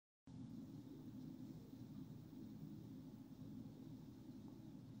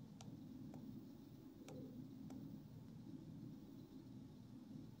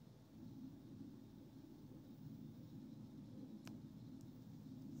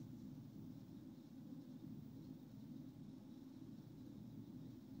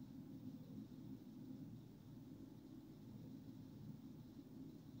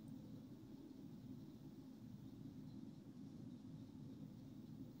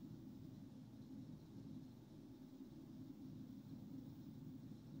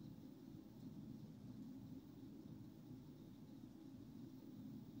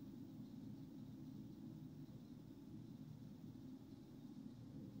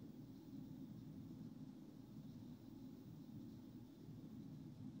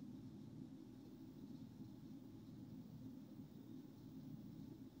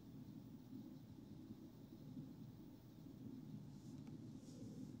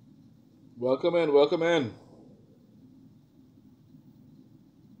Welcome in, welcome in.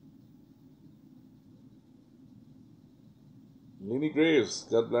 Lenny Graves,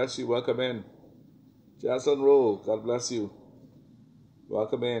 God bless you, welcome in. Jason Roll, God bless you.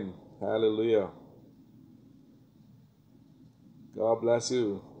 Welcome in. Hallelujah. God bless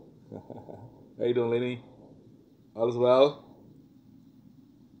you. How you doing, Lenny? All is well?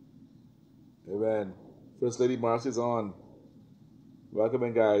 Amen. First Lady Marcy's on. Welcome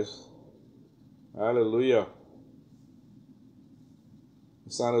in, guys. Hallelujah.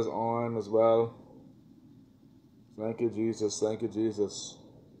 The sun is on as well. Thank you, Jesus. Thank you, Jesus.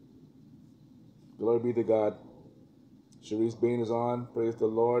 Glory be to God. Sharice Bain is on. Praise the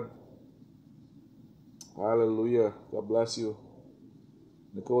Lord. Hallelujah. God bless you.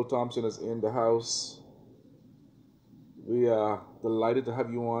 Nicole Thompson is in the house. We are delighted to have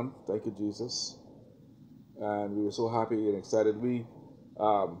you on. Thank you, Jesus. And we were so happy and excited. We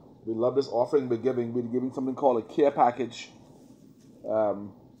love this offering we're giving. We're giving something called a care package.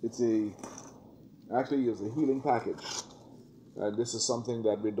 It's a healing package. And this is something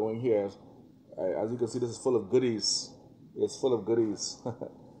that we're doing here. As you can see, this is full of goodies. It's full of goodies.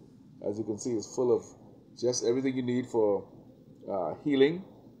 As you can see, it's full of just everything you need for healing,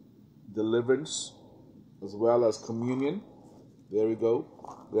 deliverance, as well as communion. There we go.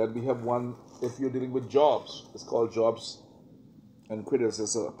 Then we have one if you're dealing with jobs. It's called Jobs and Critters.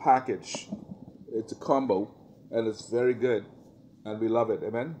 It's a package. It's a combo, and it's very good, and we love it.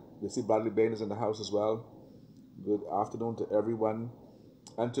 Amen. We see Bradley Bain is in the house as well. Good afternoon to everyone.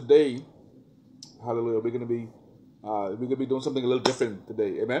 And today, hallelujah, we're gonna be doing something a little different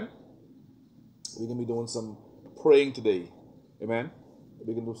today. Amen. We're gonna be doing some praying today. Amen.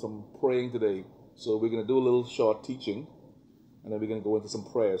 We're gonna do some praying today. So we're gonna do a little short teaching, and then we're gonna go into some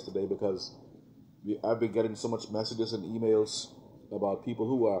prayers today because I've been getting so much messages and emails about people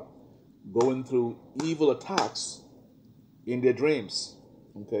who are going through evil attacks in their dreams.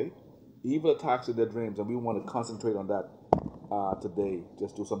 Okay, evil attacks in their dreams, and we want to concentrate on that today.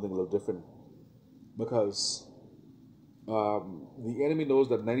 Just do something a little different because the enemy knows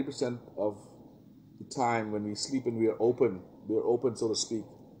that 90% of the time when we sleep and we are open, so to speak,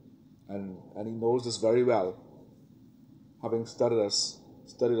 and he knows this very well, having studied us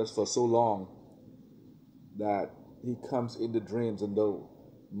for so long, that he comes in the dreams, and though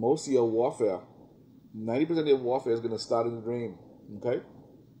most of your warfare, 90% of your warfare is going to start in the dream. Okay.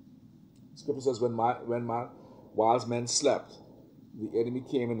 Scripture says, whilst men slept, the enemy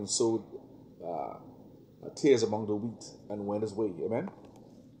came in and sowed tares among the wheat and went his way. Amen.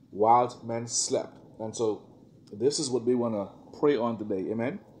 Whilst men slept. And so this is what we want to pray on today.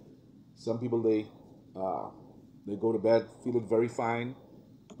 Amen. Some people, they go to bed feeling very fine,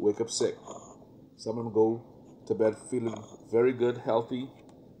 wake up sick. Some of them go to bed feeling very good, healthy,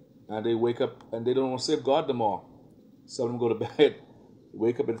 and they wake up and they don't want to serve God no more. Some of them go to bed,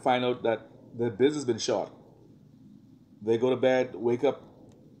 wake up and find out that their business has been shot. They go to bed, wake up,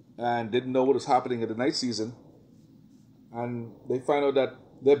 and didn't know what was happening in the night season, and they find out that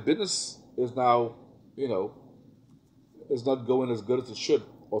their business is now, is not going as good as it should,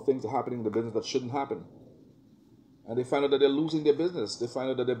 or things are happening in the business that shouldn't happen. And they find out that they're losing their business. They find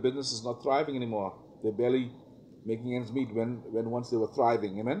out that their business is not thriving anymore. They're barely making ends meet when once they were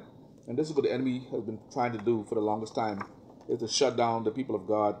thriving. Amen? And this is what the enemy has been trying to do for the longest time, is to shut down the people of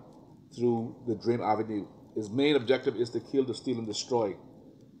God through the dream avenue. His main objective is to kill, to steal, and destroy.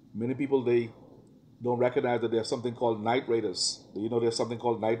 Many people, they don't recognize that there's something called night raiders. Do you know there's something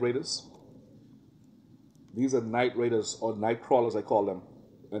called night raiders? These are night raiders, or night crawlers, I call them.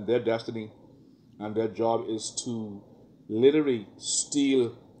 And their destiny and their job is to literally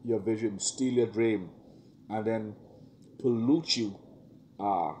steal your vision, steal your dream, and then pollute you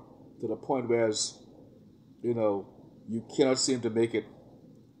to the point where, you cannot seem to make it.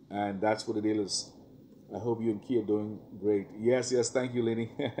 And that's what the deal is. I hope you and Kia are doing great. Yes, thank you,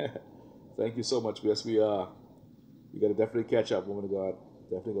 Lenny. Thank you so much. Yes, we are. You got to definitely catch up, woman of God.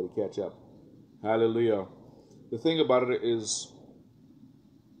 Definitely got to catch up. Hallelujah. The thing about it is,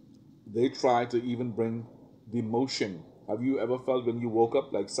 they try to even bring demotion. Have you ever felt when you woke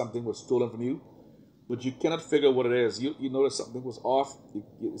up like something was stolen from you, but you cannot figure what it is? You notice something was off.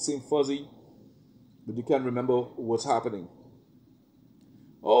 It seemed fuzzy, but you can't remember what's happening.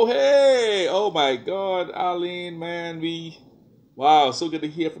 Oh, hey! Oh, my God, Arlene, man, wow, so good to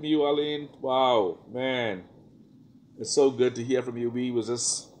hear from you, Arlene. Wow, man, it's so good to hear from you. We was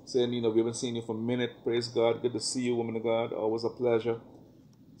just saying, we haven't seen you for a minute. Praise God. Good to see you, woman of God. Always a pleasure.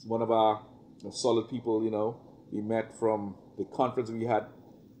 It's one of our solid people, we met from the conference we had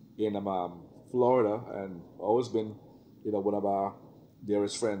in Florida, and always been, one of our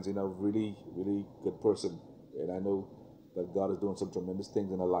dearest friends, really, really good person. And I know that God is doing some tremendous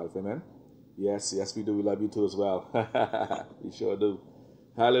things in her life. Amen. Yes, yes, we do. We love you too as well. We sure do.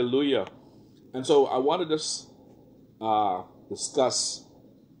 Hallelujah. And so I want to just discuss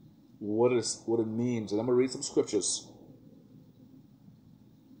what it means. And I'm going to read some scriptures.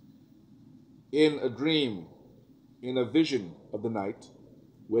 In a dream, in a vision of the night,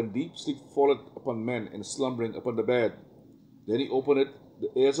 when deep sleep falleth upon men and slumbering upon the bed, then he openeth the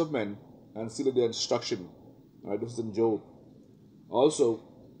ears of men and sealeth their instruction. All right, this is in Job. Also,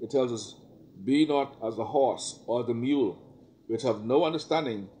 it tells us, be not as the horse or the mule, which have no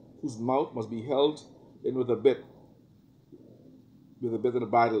understanding, whose mouth must be held in with a bit and a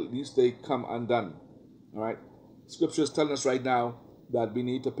bridle, lest they come undone. All right, Scripture is telling us right now that we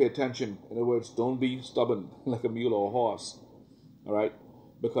need to pay attention. In other words, don't be stubborn like a mule or a horse. All right,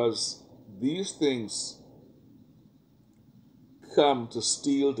 because these things come to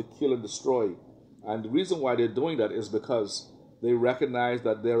steal, to kill, and destroy. And the reason why they're doing that is because they recognize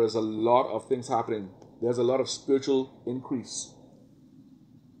that there is a lot of things happening. There's a lot of spiritual increase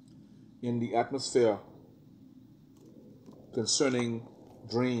in the atmosphere concerning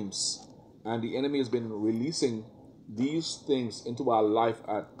dreams. And the enemy has been releasing these things into our life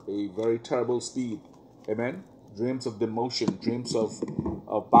at a very terrible speed. Amen? Dreams of demotion, dreams of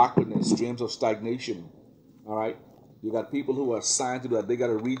backwardness, dreams of stagnation. All right? You got people who are assigned to that. They got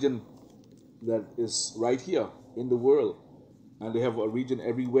a region that is right here in the world. And they have a region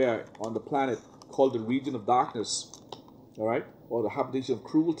everywhere on the planet called the region of darkness. All right? Or the habitation of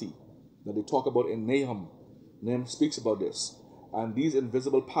cruelty that they talk about in Nahum. Nahum speaks about this. And these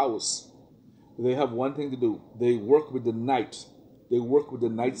invisible powers, they have one thing to do. They work with the night. They work with the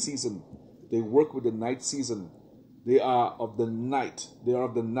night season. They work with the night season. They are of the night. They are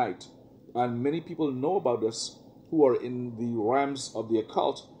of the night. And many people know about this who are in the realms of the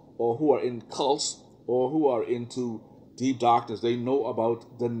occult, or who are in cults, or who are into deep darkness. They know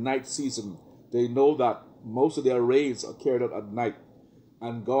about the night season. They know that most of their raids are carried out at night.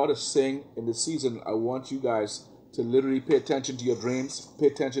 And God is saying in the season, I want you guys to literally pay attention to your dreams. Pay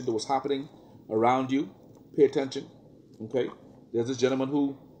attention to what's happening around you. Pay attention. Okay? There's this gentleman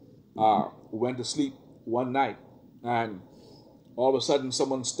who went to sleep one night, and all of a sudden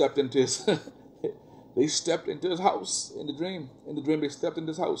someone stepped into his they stepped into his house in the dream. In the dream they stepped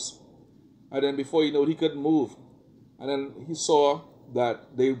into his house. And then before you know it, he couldn't move. And then he saw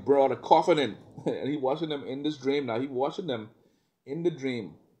that they brought a coffin in. And he watching them in this dream now. He watching them in the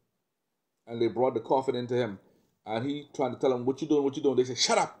dream. And they brought the coffin into him. And he trying to tell them, what you doing, what you doing? They say,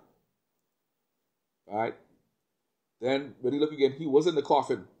 shut up. All right. Then when he looked again, he was in the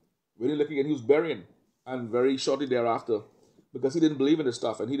coffin. When he looked again, he was burying. And very shortly thereafter, because he didn't believe in this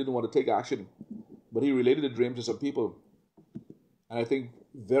stuff and he didn't want to take action, but he related the dream to some people. And I think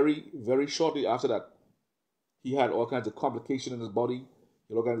very, very shortly after that, he had all kinds of complications in his body,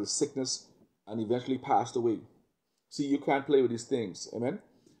 he had all kinds of sickness, and eventually passed away. See, you can't play with these things. Amen?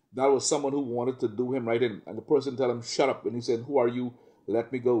 That was someone who wanted to do him right in. And the person tell him, shut up. And he said, who are you?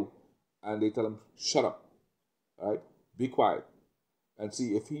 Let me go. And they tell him, shut up. All right? Be quiet. And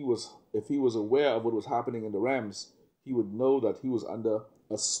see, if he was aware of what was happening in the realms, he would know that he was under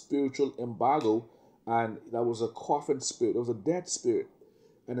a spiritual embargo, and that was a coffin spirit. It was a dead spirit.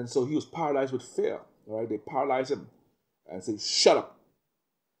 And then so he was paralyzed with fear. All right? They paralyzed him and said, shut up.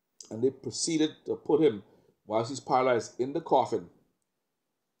 And they proceeded to put him, whilst he's paralyzed, in the coffin.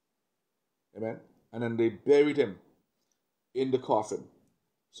 Amen? And then they buried him in the coffin.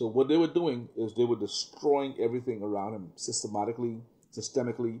 So what they were doing is they were destroying everything around him systemically,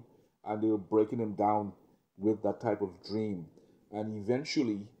 and they were breaking him down with that type of dream. And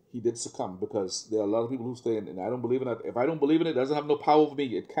eventually he did succumb, because there are a lot of people who say, and I don't believe in that. If I don't believe in it, it doesn't have no power over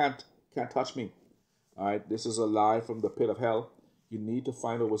me. It can't touch me. All right, this is a lie from the pit of hell. You need to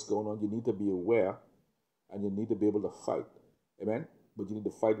find out what's going on. You need to be aware, and you need to be able to fight. Amen? But you need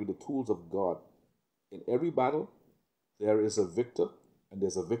to fight with the tools of God. In every battle, there is a victor and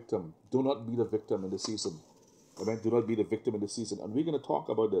there's a victim. Do not be the victim in the season. Amen? Do not be the victim in the season. And we're going to talk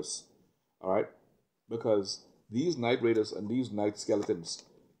about this. All right? Because these night raiders and these night skeletons,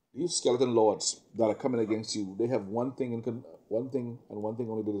 these skeleton lords that are coming against you, they have one thing and one thing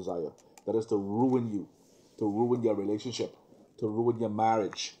only they desire. That is to ruin you, to ruin your relationship, to ruin your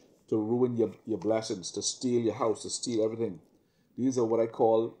marriage, to ruin your blessings, to steal your house, to steal everything. These are what I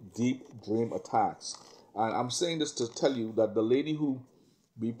call deep dream attacks. And I'm saying this to tell you that the lady who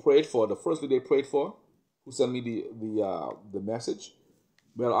we prayed for, the first lady they prayed for, who sent me the message,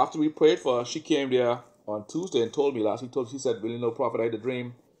 well, after we prayed for her, she came there on Tuesday and told me last week, she said, really, no, prophet, I had a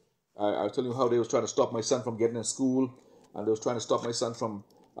dream. I was telling you how they was trying to stop my son from getting in school. and they was trying to stop my son from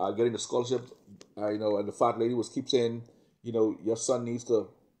getting the scholarship. And the fat lady was keep saying, your son needs to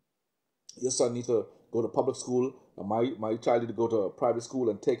go to public school. My child need to go to a private school,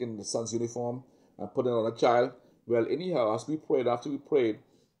 and taking the son's uniform and putting it on a child. Well, anyhow, after we prayed,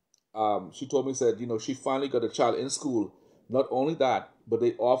 she told me, said, she finally got a child in school. Not only that, but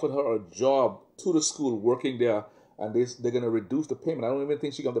they offered her a job to the school working there, and they're going to reduce the payment. I don't even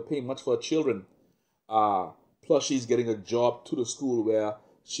think she's going to pay much for her children. Plus, she's getting a job to the school where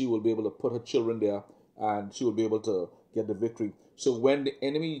she will be able to put her children there, and she will be able to get the victory. So when the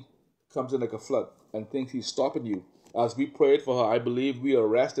enemy comes in like a flood and thinks he's stopping you, as we prayed for her, I believe we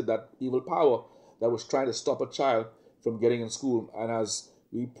arrested that evil power that was trying to stop a child from getting in school. And as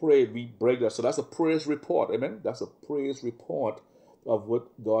we prayed, we break that. So that's a praise report. Amen. That's a praise report of what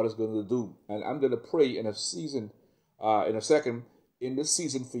God is going to do. And I'm going to pray in a second, in this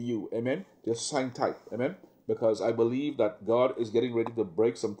season for you. Amen. Just hang tight. Amen. Because I believe that God is getting ready to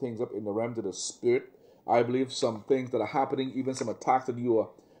break some things up in the realms of the spirit. I believe some things that are happening, even some attacks that you are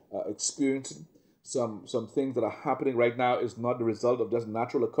experiencing, some things that are happening right now is not the result of just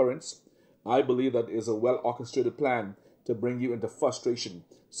natural occurrence. I believe that is a well-orchestrated plan to bring you into frustration.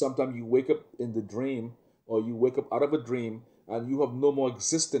 Sometimes you wake up in the dream, or you wake up out of a dream, and you have no more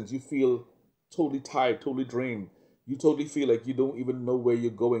existence. You feel totally tired, totally drained. You totally feel like you don't even know where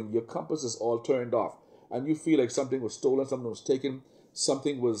you're going. Your compass is all turned off, and you feel like something was stolen, something was taken,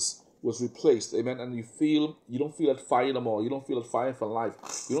 something was replaced. Amen. And you don't feel that fire no more. You don't feel that fire for life.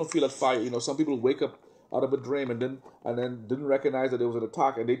 You don't feel that fire. Some people wake up out of a dream and then didn't recognize that there was an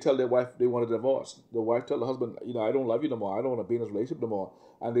attack, and they tell their wife they want a divorce. The wife tell the husband, I don't love you no more. I don't want to be in this relationship no more.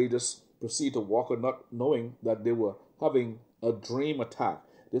 And they just proceed to walk on, not knowing that they were having a dream attack.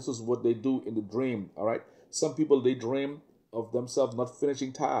 This is what they do in the dream. All right. Some people, they dream of themselves not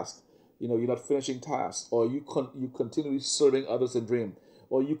finishing tasks. You're not finishing tasks, or you continually serving others in dream,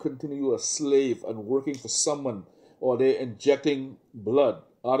 or you continue a slave and working for someone, or they're injecting blood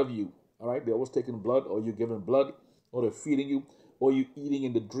out of you. All right, they're always taking blood, or you're giving blood, or they're feeding you, or you're eating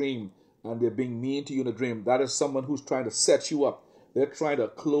in the dream, and they're being mean to you in the dream. That is someone who's trying to set you up. They're trying to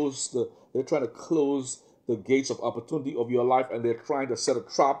close the gates of opportunity of your life, and they're trying to set a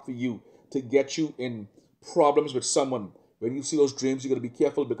trap for you to get you in problems with someone. When you see those dreams, you got to be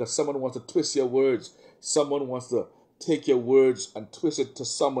careful, because someone wants to twist your words. Someone wants to take your words and twist it to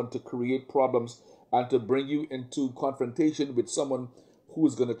someone to create problems and to bring you into confrontation with someone who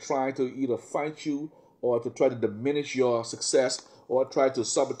is going to try to either fight you, or to try to diminish your success, or try to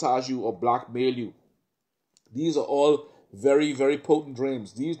sabotage you or blackmail you. These are all very, very potent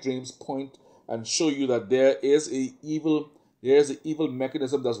dreams. These dreams point and show you that there is an evil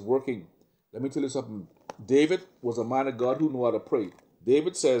mechanism that's working. Let me tell you something. David was a man of God who knew how to pray.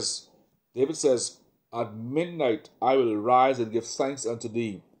 David says, at midnight I will rise and give thanks unto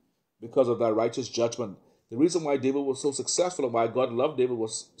thee because of thy righteous judgment. The reason why David was so successful and why God loved David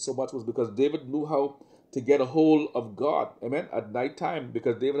so much was because David knew how to get a hold of God. Amen. At night time,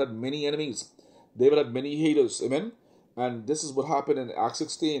 because David had many enemies. David had many haters. Amen. And this is what happened in Acts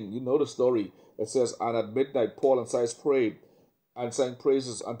 16. You know the story. It says, and at midnight Paul and Silas prayed and sang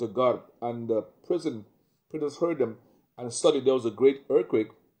praises unto God. And the prisoners heard them and studied. There was a great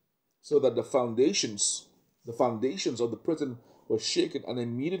earthquake, so that the foundations of the prison were shaken, and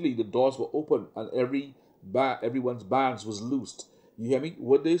immediately the doors were opened, and everyone's bands was loosed. You hear me?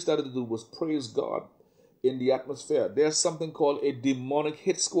 What they started to do was praise God in the atmosphere. There's something called a demonic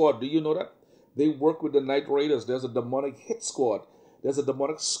hit squad. Do you know that? They work with the night raiders. There's a demonic hit squad. There's a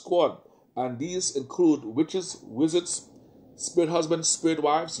demonic squad, and these include witches, wizards, spirit husbands, spirit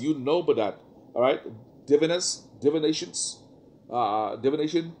wives. You know about that. All right, divination,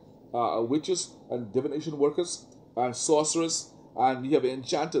 witches and divination workers and sorcerers, and you have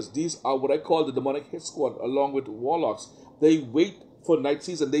enchanters. These are what I call the demonic hit squad, along with warlocks. They wait for night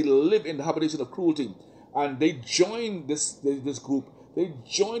season. They live in the habitation of cruelty, and they join this group. They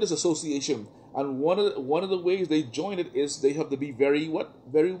join this association, and one of the ways they join it is they have to be very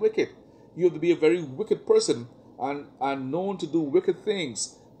wicked. You have to be a very wicked person and known to do wicked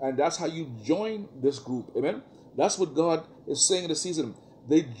things, and that's how you join this group. Amen. That's what God is saying in the season.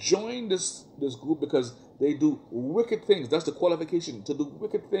 They join this group because they do wicked things. That's the qualification, to do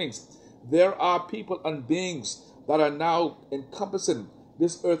wicked things. There are people and beings that are now encompassing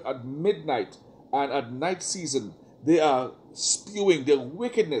this earth at midnight and at night season. They are spewing their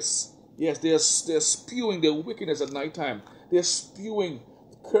wickedness. Yes, they're spewing their wickedness at nighttime. They're spewing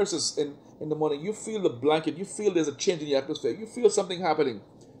curses in the morning. You feel the blanket. You feel there's a change in the atmosphere. You feel something happening.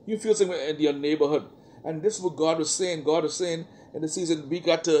 You feel something in your neighborhood. And this is what God was saying. God is saying in the season, we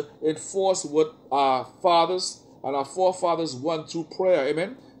got to enforce what our fathers And our forefathers won through prayer,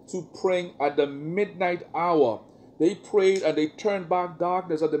 amen, to praying at the midnight hour. They prayed and they turned back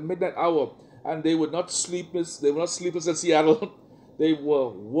darkness at the midnight hour, and they were not sleepless. They were not sleepless in Seattle. They were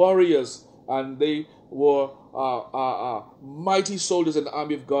warriors, and they were mighty soldiers in the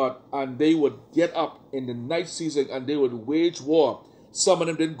army of God, and they would get up in the night season and they would wage war. Some of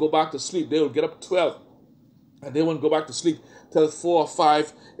them didn't go back to sleep. They would get up 12 and they wouldn't go back to sleep till 4 or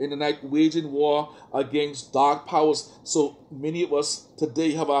 5 in the night, waging war against dark powers. So many of us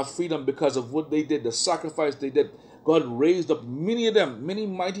today have our freedom because of what they did, the sacrifice they did. God raised up many of them, many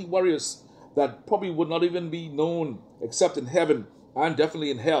mighty warriors that probably would not even be known except in heaven and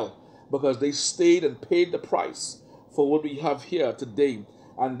definitely in hell, because they stayed and paid the price for what we have here today.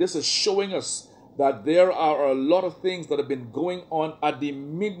 And this is showing us that there are a lot of things that have been going on at the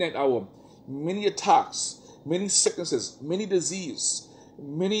midnight hour. Many attacks, many sicknesses, many disease,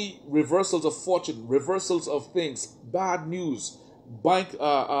 many reversals of fortune, reversals of things, bad news, bank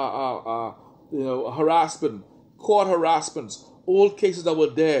harassment, court harassments, old cases that were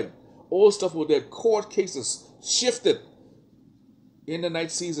dead, old stuff were dead, court cases shifted in the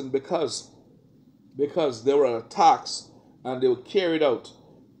night season because there were attacks and they were carried out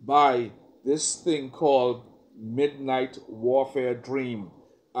by this thing called midnight warfare dream.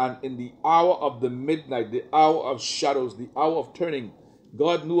 And in the hour of the midnight, the hour of shadows, the hour of turning,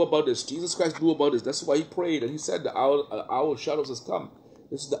 God knew about this. Jesus Christ knew about this. That's why he prayed and he said the hour of shadows has come.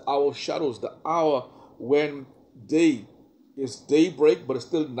 This is the hour of shadows, the hour when day is daybreak, but it's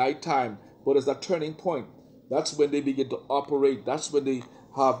still nighttime. But it's that turning point. That's when they begin to operate. That's when they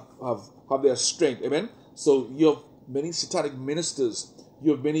have their strength. Amen. So you have many satanic ministers.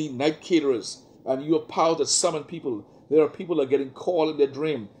 You have many night caterers. And you have power to summon people. There are people that are getting called in their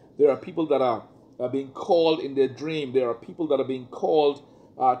dream. There are people that are being called in their dream. There are people that are being called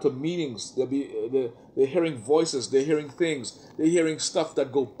to meetings. They're hearing voices. They're hearing things. They're hearing stuff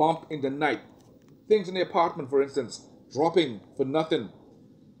that go bump in the night. Things in the apartment, for instance. Dropping for nothing.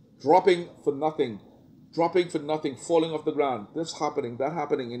 Dropping for nothing. Dropping for nothing, falling off the ground, this happening, that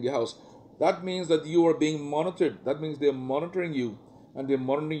happening in your house. That means that you are being monitored. That means they're monitoring you, and they're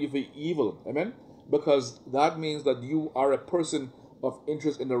monitoring you for evil. Amen? Because that means that you are a person of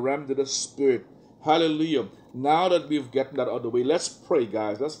interest in the realm of the Spirit. Hallelujah. Now that we've gotten that out of the way, let's pray,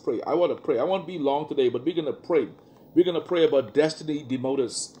 guys. Let's pray. I want to pray. I won't be long today, but we're going to pray. We're going to pray about destiny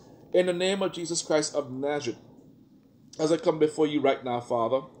demoters. In the name of Jesus Christ of Nazareth, as I come before you right now,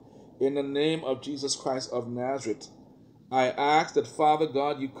 Father, in the name of Jesus Christ of Nazareth, I ask that, Father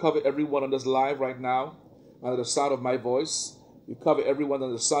God, you cover everyone on this live right now under the sound of my voice. You cover everyone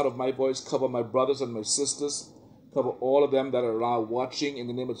under the sound of my voice. Cover my brothers and my sisters. Cover all of them that are around watching in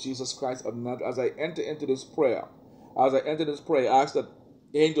the name of Jesus Christ of Nazareth. As I enter into this prayer, I ask that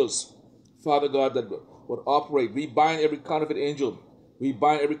angels, Father God, that would operate. We bind every counterfeit angel. We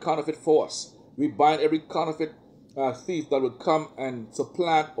bind every counterfeit force. We bind every counterfeit thief that would come and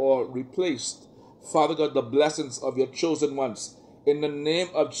supplant or replace, Father God, the blessings of your chosen ones. In the name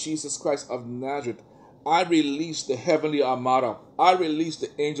of Jesus Christ of Nazareth, I release the heavenly armada. I release the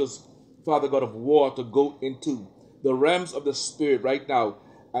angels, Father God, of war to go into the realms of the Spirit right now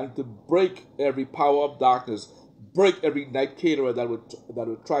and to break every power of darkness, break every night caterer that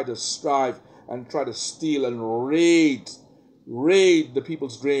would try to strive and try to steal and raid the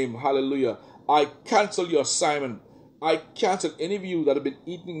people's dream. Hallelujah. I cancel your assignment. I cancel any of you that have been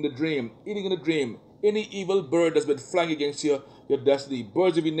eating in the dream, any evil bird that's been flying against your destiny,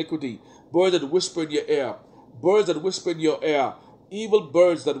 birds of iniquity, birds that whisper in your ear, evil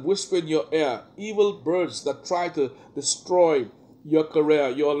birds that whisper in your ear, evil birds that try to destroy your career,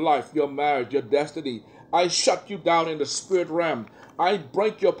 your life, your marriage, your destiny. I shut you down in the spirit realm. I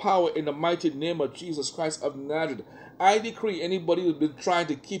break your power in the mighty name of Jesus Christ of Nazareth. I decree anybody who's been trying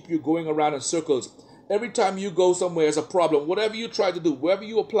to keep you going around in circles, every time you go somewhere, it's a problem. Whatever you try to do, wherever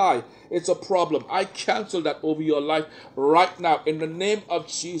you apply, it's a problem. I cancel that over your life right now in the name of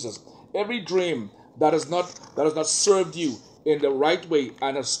Jesus. Every dream that has not served you in the right way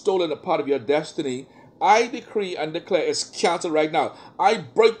and has stolen a part of your destiny, I decree and declare it's canceled right now. I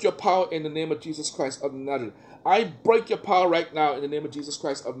break your power in the name of Jesus Christ of Nazareth. I break your power right now in the name of Jesus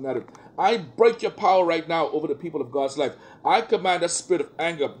Christ of Nazareth. I break your power right now over the people of God's life. I command that spirit of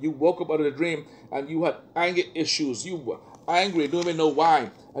anger. You woke up out of the dream and you had anger issues. You were angry, don't even know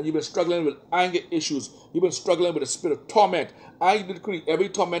why. And you've been struggling with anger issues. You've been struggling with a spirit of torment. I decree every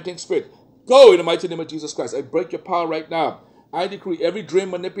tormenting spirit, go in the mighty name of Jesus Christ. I break your power right now. I decree every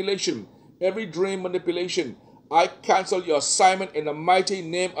dream manipulation, I cancel your assignment in the mighty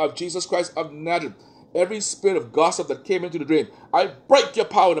name of Jesus Christ of Nazareth. Every spirit of gossip that came into the dream, I break your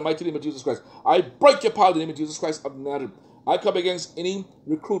power in the mighty name of Jesus Christ. I break your power in the name of Jesus Christ of Nazareth. I come against any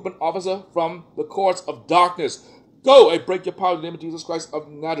recruitment officer from the courts of darkness. Go! I break your power in the name of Jesus Christ of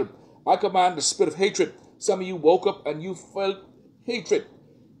Nazareth. I command the spirit of hatred. Some of you woke up and you felt hatred.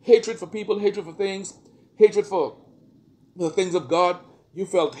 Hatred for people, hatred for things, hatred for the things of God. You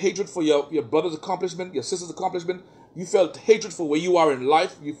felt hatred for your brother's accomplishment, your sister's accomplishment. You felt hatred for where you are in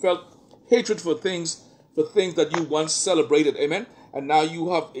life. You felt hatred for things that you once celebrated. Amen. And now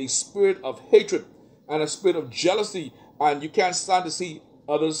you have a spirit of hatred and a spirit of jealousy, and you can't stand to see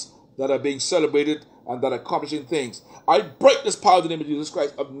others that are being celebrated and that are accomplishing things. I break this power in the name of Jesus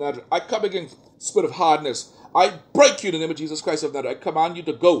Christ of Nazareth. I come against spirit of hardness. I break you in the name of Jesus Christ of Nazareth. I command you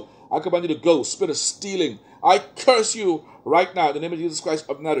to go. I command you to go. Spirit of stealing, I curse you right now in the name of Jesus Christ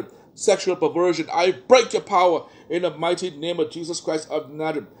of Nazareth. Sexual perversion, I break your power in the mighty name of Jesus Christ of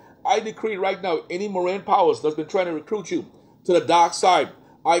Nazareth. I decree right now, any marine powers that's been trying to recruit you to the dark side,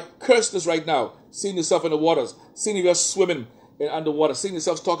 I curse this right now. Seeing yourself in the waters, seeing yourself swimming in underwater, seeing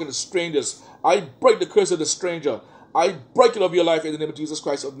yourself talking to strangers, I break the curse of the stranger. I break it over your life in the name of Jesus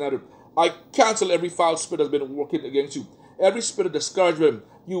Christ of Nazareth. I cancel every foul spirit that's been working against you. Every spirit of discouragement.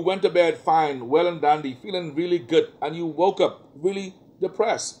 You went to bed fine, well and dandy, feeling really good, and you woke up really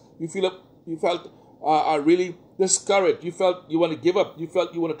depressed. You felt really discouraged. You felt you want to give up. You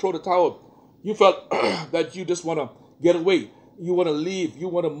felt you want to throw the towel. You felt that you just want to get away. You want to leave. You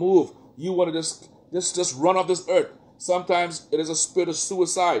want to move. You want to just run off this earth. Sometimes it is a spirit of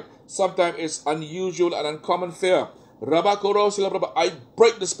suicide. Sometimes it's unusual and uncommon fear. I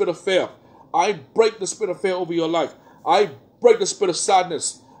break the spirit of fear. I break the spirit of fear over your life. I break the spirit of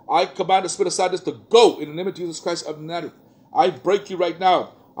sadness. I command the spirit of sadness to go in the name of Jesus Christ of Nazareth. I break you right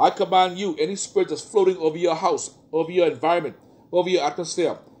now. I command you, any spirit that's floating over your house, over your environment, over your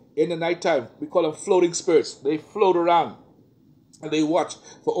atmosphere, in the nighttime, we call them floating spirits. They float around and they watch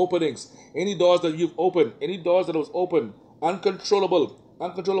for openings. Any doors that you've opened, any doors that was open, uncontrollable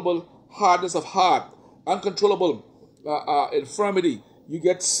hardness of heart, uncontrollable infirmity. You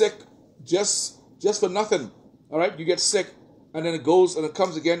get sick just for nothing. All right, you get sick, and then it goes and it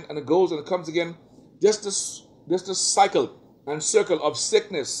comes again, and it goes and it comes again. Just this cycle and circle of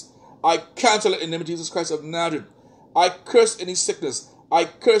sickness. I cancel it in the name of Jesus Christ of Nazareth. I curse any sickness. I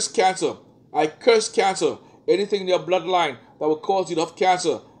curse cancer. I curse cancer. Anything in your bloodline that will cause you to have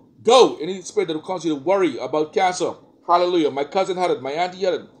cancer, go. Any spirit that will cause you to worry about cancer. Hallelujah. My cousin had it. My auntie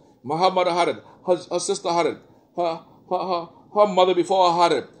had it. My mother had it. Her sister had it. Her mother before her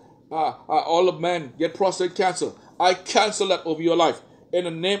had it. All of men get prostate cancer. I cancel that over your life. In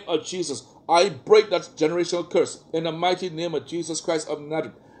the name of Jesus, I break that generational curse. In the mighty name of Jesus Christ of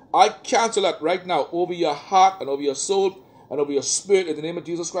Nazareth, I cancel that right now over your heart and over your soul and over your spirit in the name of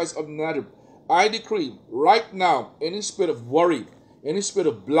Jesus Christ of Nazareth. I decree right now, any spirit of worry, any spirit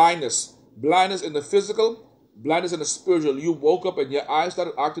of blindness in the physical, blindness in the spiritual, you woke up and your eyes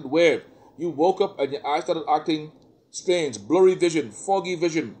started acting weird. You woke up and your eyes started acting strange, blurry vision,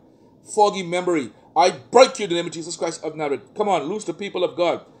 foggy memory. I break you in the name of Jesus Christ of Nazareth. Come on, loose the people of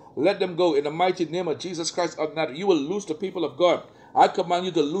God. Let them go in the mighty name of Jesus Christ of Nazareth. You will loose the people of God. I command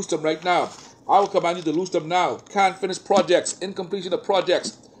you to loose them right now. I will command you to loose them now. Can't finish projects, incompletion of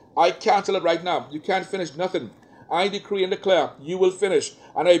projects. I cancel it right now. You can't finish nothing. I decree and declare you will finish.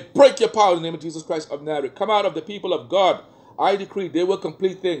 And I break your power in the name of Jesus Christ of Nazareth. Come out of the people of God. I decree they will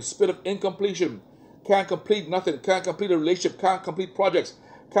complete things. Spirit of incompletion. Can't complete nothing. Can't complete a relationship. Can't complete projects.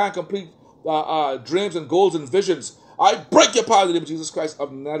 Can't complete dreams and goals and visions. I break your power in the name of Jesus Christ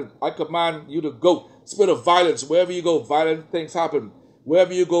of Nazareth. I command you to go. Spirit of violence. Wherever you go, violent things happen.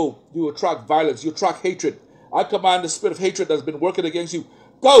 Wherever you go, you attract violence. You attract hatred. I command the spirit of hatred that's been working against you.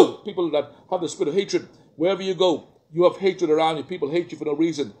 Go! People that have the spirit of hatred. Wherever you go, you have hatred around you. People hate you for no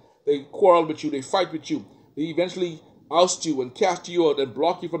reason. They quarrel with you. They fight with you. They eventually oust you and cast you out and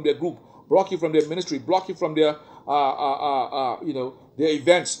block you from their group, block you from their ministry, block you from their their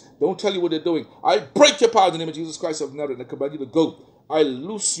events. Don't tell you what they're doing. I break your power in the name of Jesus Christ of Nazareth and I command you to go. I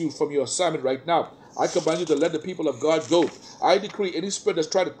loose you from your assignment right now. I command you to let the people of God go. I decree any spirit that's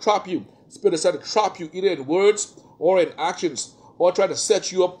trying to trap you, spirit that's trying to trap you either in words or in actions, or trying to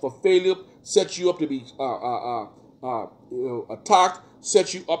set you up for failure, set you up to be attacked,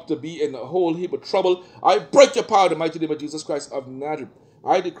 set you up to be in a whole heap of trouble. I break your power in the mighty name of Jesus Christ of Nazareth.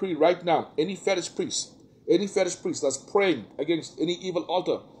 I decree right now, any fetish priest that's praying against any evil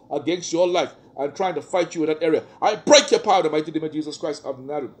altar against your life and trying to fight you in that area, I break your power in the mighty name of Jesus Christ of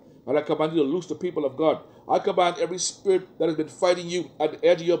Nazareth. And I command you to loose the people of God. I command every spirit that has been fighting you at the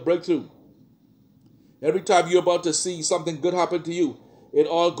edge of your breakthrough. Every time you're about to see something good happen to you, It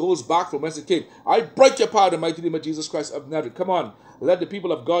all goes back from whence it came. I break your power in the mighty name of Jesus Christ of Nazareth. Come on. Let the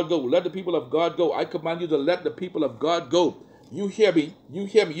people of God go. Let the people of God go. I command you to let the people of God go. You hear me. You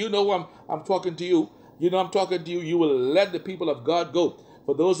hear me. You know I'm talking to you. You know I'm talking to you. You will let the people of God go.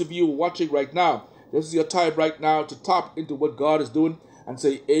 For those of you watching right now, this is your time right now to tap into what God is doing and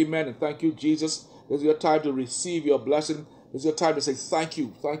say amen and thank you, Jesus. This is your time to receive your blessing. This is your time to say thank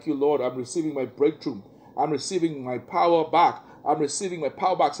you. Thank you, Lord. I'm receiving my breakthrough. I'm receiving my power back. I'm receiving my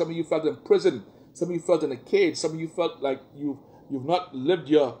power back. Some of you felt in prison. Some of you felt in a cage. Some of you felt like you've not lived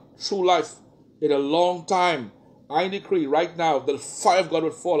your true life in a long time. I decree right now that the fire of God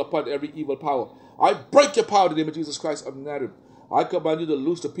will fall upon every evil power. I break your power in the name of Jesus Christ of Nazareth. I command you to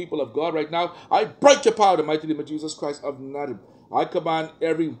loose the people of God right now. I break your power in the mighty name of Jesus Christ of Nazareth. I command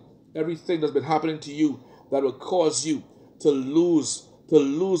everything that's been happening to you that will cause you to lose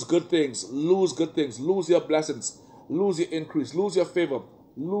good things, lose your blessings, lose your increase, lose your favor,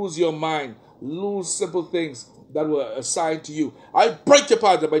 lose your mind, lose simple things that were assigned to you. I break your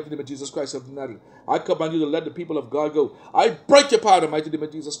power in the mighty name of Jesus Christ of Nazareth. I command you to let the people of God go. I break your power in the mighty name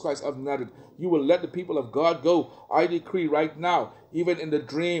of Jesus Christ of Nazareth. You will let the people of God go. I decree right now, even in the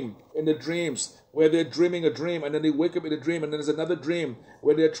dreams, where they're dreaming a dream and then they wake up in a dream and then there's another dream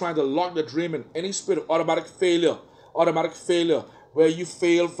where they're trying to lock the dream in. Any spirit of automatic failure, where you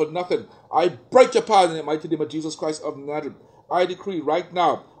fail for nothing. I break your power in the mighty name of Jesus Christ of Nazareth. I decree right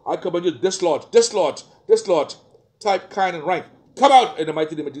now, I command you, this Lord, type kind and right. Come out in the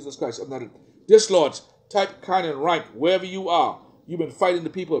mighty name of Jesus Christ of Nazareth. This Lord, type kind and right. Wherever you are, you've been fighting the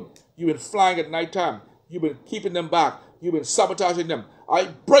people. You've been flying at nighttime. You've been keeping them back. You've been sabotaging them. I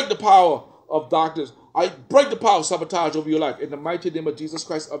break the power of darkness. I break the power of sabotage over your life in the mighty name of Jesus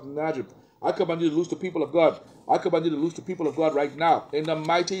Christ of Nazareth. I command you to loose the people of God. I command you to loose the people of God right now in the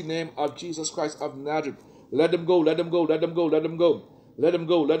mighty name of Jesus Christ of Nazareth. Let them go, let them go, let them go, let them go. Let them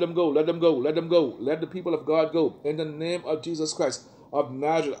go, let them go, let them go, let them go. Let the people of God go in the name of Jesus Christ of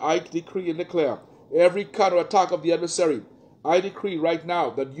Nazareth. I decree and declare every counterattack of the adversary. I decree right now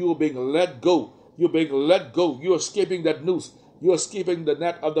that you are being let go. You're being let go. You're escaping that noose. You're escaping the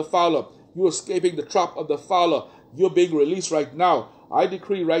net of the fowler. You're escaping the trap of the fowler. You're being released right now. I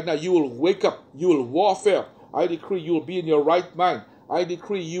decree right now you will wake up. You will warfare. I decree you will be in your right mind. I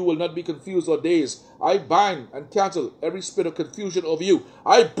decree you will not be confused or dazed. I bind and cancel every spirit of confusion over you.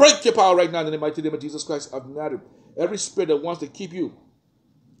 I break your power right now in the mighty name of Jesus Christ of Nazareth. Every spirit that wants to keep you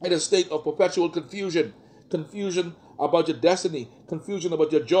in a state of perpetual confusion. Confusion about your destiny. Confusion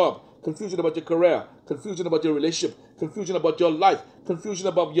about your job. Confusion about your career. Confusion about your relationship. Confusion about your life. Confusion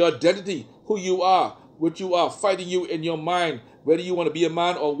about your identity. Who you are. What you are. Fighting you in your mind. Whether you want to be a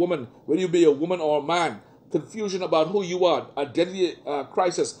man or a woman. Whether you be a woman or a man. Confusion about who you are. Identity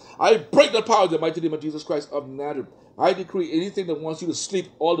crisis. I break the power in the mighty name of Jesus Christ of Nazareth. I decree anything that wants you to sleep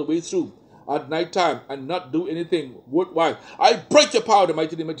all the way through at nighttime and not do anything worthwhile. I break your power in the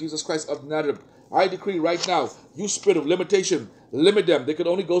mighty name of Jesus Christ of Nazareth. I decree right now, you spirit of limitation, limit them. They can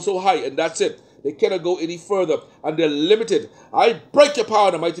only go so high and that's it. They cannot go any further and they're limited. I break your power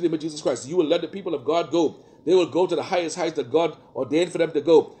in the mighty name of Jesus Christ. You will let the people of God go. They will go to the highest heights that God ordained for them to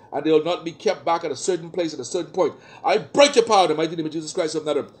go. And they will not be kept back at a certain place at a certain point. I break your power in the mighty name of Jesus Christ of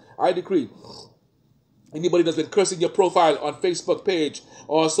Nazareth. I decree anybody that's been cursing your profile on Facebook page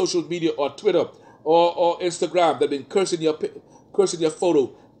or social media or Twitter or Instagram, that been cursing your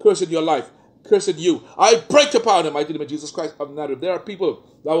photo, cursing your life, cursing you. I break your power in the mighty name of Jesus Christ of Nazareth. There are people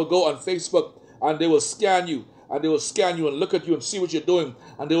that will go on Facebook and they will scan you. And they will scan you and look at you and see what you're doing.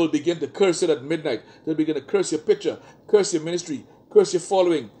 And they will begin to curse it at midnight. They'll begin to curse your picture, curse your ministry, curse your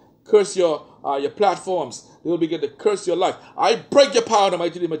following, curse your platforms. They will begin to curse your life. I break your power in the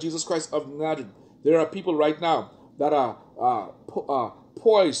mighty name of Jesus Christ of Nazareth. There are people right now that are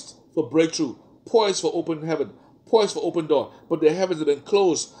poised for breakthrough, poised for open heaven, poised for open door. But their heavens have been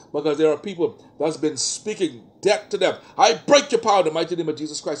closed because there are people that's been speaking death to them. I break your power in the mighty name of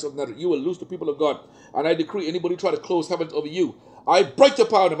Jesus Christ of Nazareth. You will lose the people of God. And I decree anybody try to close heavens over you, I break your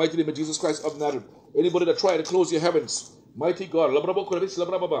power in the mighty name of Jesus Christ of Nazareth. Anybody that try to close your heavens, mighty God,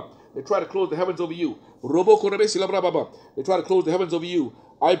 they try to close the heavens over you. They try to close the heavens over you.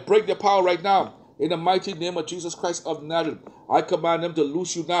 I break their power right now in the mighty name of Jesus Christ of Nazareth. I command them to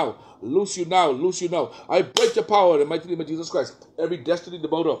loose you now. Loose you now. Loose you now. I break your power in the mighty name of Jesus Christ. Every destiny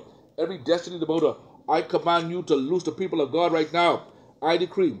demoter, I command you to loose the people of God right now. I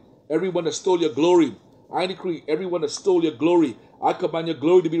decree everyone that stole your glory. I decree everyone that stole your glory. I command your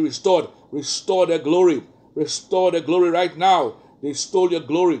glory to be restored. Restore their glory. Restore their glory right now. They stole your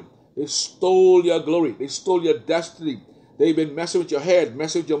glory. They stole your glory. They stole your destiny. They've been messing with your head,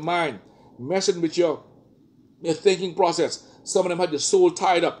 messing with your mind, messing with your thinking process, Some of them had your soul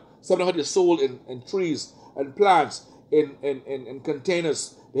tied up. Some of them had your soul in trees and plants, in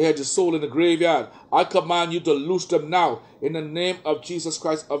containers. They had your soul in the graveyard. I command you to loose them now in the name of Jesus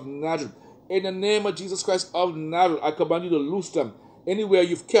Christ of Nazareth. In the name of Jesus Christ of Nazareth, I command you to loose them. Anywhere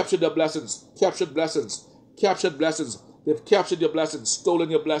you've captured their blessings, captured blessings, captured blessings. They've captured your blessings,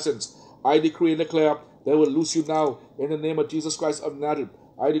 stolen your blessings. I decree and declare they will loose you now in the name of Jesus Christ of Nazareth.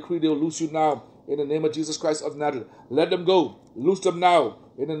 I decree they will loose you now in the name of Jesus Christ of Nazareth. Let them go. Loose them now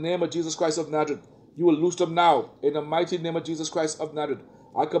in the name of Jesus Christ of Nazareth. You will loose them now in the mighty name of Jesus Christ of Nazareth.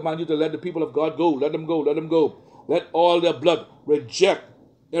 I command you to let the people of God go. Let them go. Let them go. Let all their blood reject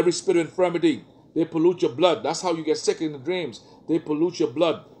every spirit of infirmity. They pollute your blood. That's how you get sick in the dreams. They pollute your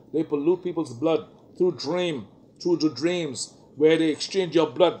blood. They pollute people's blood through the dreams where they exchange your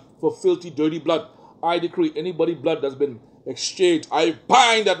blood for filthy, dirty blood. I decree anybody's blood that's been exchanged, I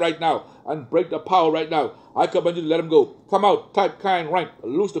bind that right now and break the power right now. I command you to let them go. Come out, type, kind, rank.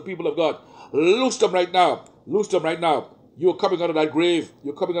 Loose the people of God. Loose them right now. Loose them right now. You're coming out of that grave.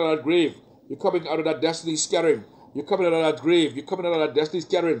 You're coming out of that grave. You're coming out of that destiny scattering. You're coming out of that grave. You're coming out of that destiny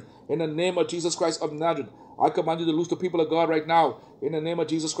scattering. In the name of Jesus Christ of Nazareth, I command you to loose the people of God right now. In the name of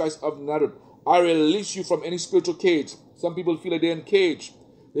Jesus Christ of Nazareth, I release you from any spiritual cage. Some people feel like they're in a cage.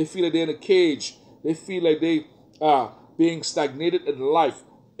 They feel like they're in a cage. They feel like they are being stagnated in life.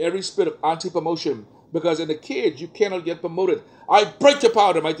 Every spirit of anti-promotion. Because in a cage, you cannot get promoted. I break your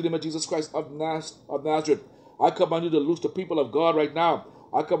power in the mighty name of Jesus Christ of Nazareth. I command you to loose the people of God right now.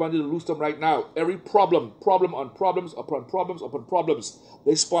 I command you to loose them right now. Every problem on problems upon problems upon problems.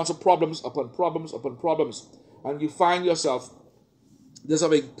 They sponsor problems upon problems upon problems. And you find yourself just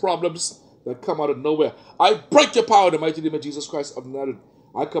having problems that come out of nowhere. I break your power in the mighty name of Jesus Christ of Nazareth.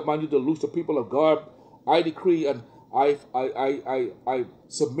 I command you to loose the people of God. I decree and I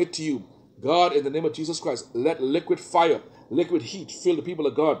submit to you, God, in the name of Jesus Christ, let liquid fire, liquid heat fill the people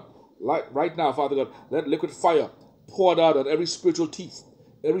of God. Like right now, Father God, let liquid fire pour out on every spiritual thief,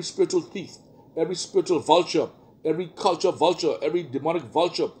 every spiritual thief, every spiritual vulture, every culture vulture, every demonic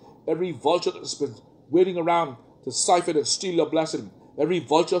vulture, every vulture that's been waiting around to siphon and steal your blessing, every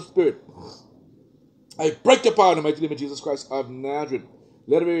vulture spirit. I break the power in the mighty name of Jesus Christ of Nazareth.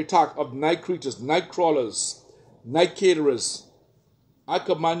 Let every attack of night creatures, night crawlers, night caterers, I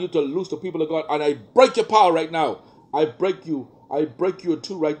command you to loose the people of God, and I break your power right now. I break you in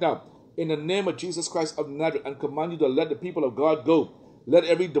two right now. In the name of Jesus Christ of Nazareth, and command you to let the people of God go. Let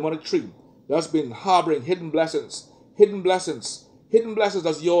every demonic tree that's been harboring hidden blessings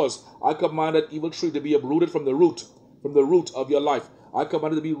that's yours. I command that evil tree to be uprooted from the root of your life. I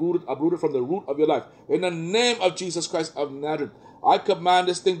command it to be uprooted from the root of your life. In the name of Jesus Christ of Nazareth, I command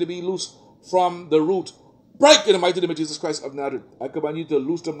this thing to be loose from the root. Break in the mighty name of Jesus Christ of Nazareth. I command you to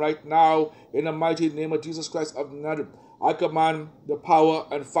loose them right now in the mighty name of Jesus Christ of Nazareth. I command the power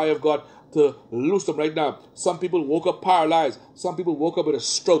and fire of God to loose them right now. Some people woke up paralyzed. Some people woke up with a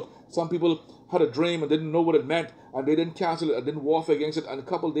stroke. Some people had a dream and didn't know what it meant, and they didn't cancel it and didn't warfare against it. And a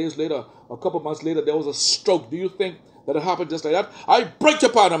couple of days later, a couple of months later, there was a stroke. Do you think that it happened just like that? I break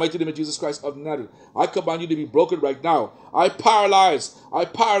your power in the mighty name of Jesus Christ of Nazareth. I command you to be broken right now. I paralyze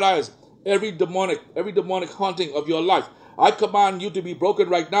every demonic haunting of your life. I command you to be broken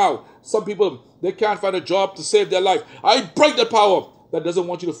right now. Some people, they can't find a job to save their life. I break the power that doesn't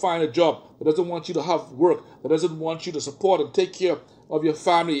want you to find a job, that doesn't want you to have work, that doesn't want you to support and take care of your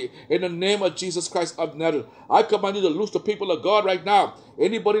family. In the name of Jesus Christ of Nazareth, I command you to loose the people of God right now.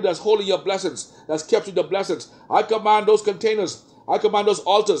 Anybody that's holding your blessings, that's captured your blessings, I command those containers, I command those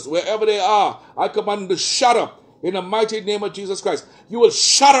altars, wherever they are, I command them to shatter. In the mighty name of Jesus Christ, you will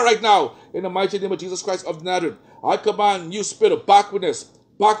shatter right now. In the mighty name of Jesus Christ of Nazareth, I command you spirit of backwardness.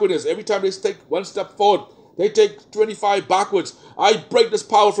 Every time they take one step forward, they take 25 backwards. I break this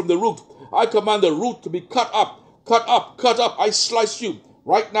power from the root. I command the root to be cut up. I slice you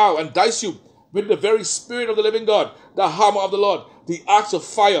right now and dice you with the very spirit of the living God, the hammer of the Lord, the axe of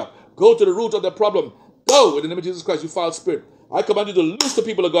fire. Go to the root of the problem. Go in the name of Jesus Christ, you foul spirit. I command you to loose the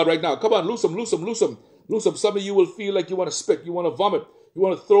people of God right now. Come on, loose them. Some of you will feel like you want to spit, you want to vomit, you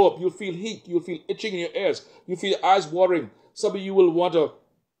want to throw up, you'll feel heat, you'll feel itching in your ears, you feel your eyes watering. Some of you will want to,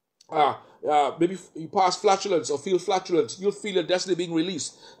 maybe you pass flatulence or feel flatulence. You'll feel your destiny being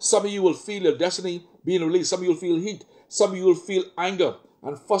released. Some of you will feel your destiny being released. Some of you will feel heat. Some of you will feel anger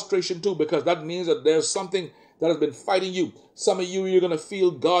and frustration too, because that means that there's something that has been fighting you. Some of you, you're going to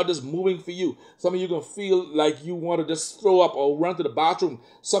feel God is moving for you. Some of you are going to feel like you want to just throw up or run to the bathroom.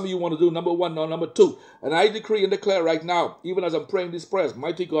 Some of you want to do number one or number two. And I decree and declare right now, even as I'm praying these prayers,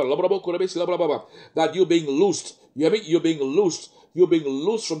 mighty God, that you're being loosed. You hear me? You're being loosed. You're being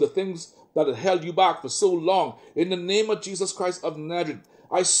loosed from the things that had held you back for so long. In the name of Jesus Christ of Nazareth,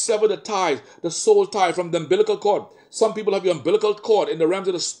 I sever the ties, the soul tie from the umbilical cord. Some people have your umbilical cord in the realms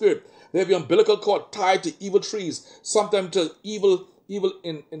of the spirit. They have your umbilical cord tied to evil trees, sometimes to evil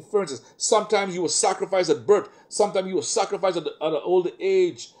inferences. Sometimes you were sacrificed at birth. Sometimes you were sacrificed at an older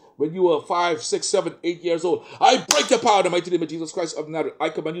age when you were 5, 6, 7, 8 years old. I break the power in the mighty name of Jesus Christ of Nazareth. I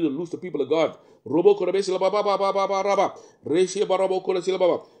command you to loose the people of God. You will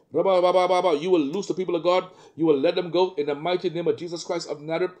loose the people of God. You will let them go in the mighty name of Jesus Christ of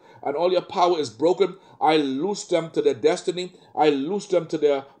Nazareth. And all your power is broken. I loose them to their destiny. I loose them to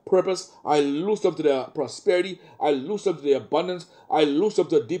their purpose. I loose them to their prosperity. I loose them to their abundance. I loose them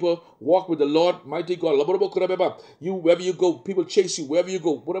to a deeper walk with the Lord. Mighty God. You, wherever you go, people chase you. Wherever you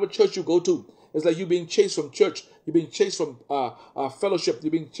go, whatever church you go to, it's like you being chased from church. You're being chased from fellowship.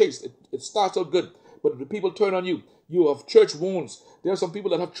 You're being chased. It starts out good, but the people turn on you. You have church wounds. There are some people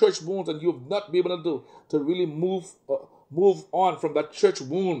that have church wounds, and you have not been able to really move on from that church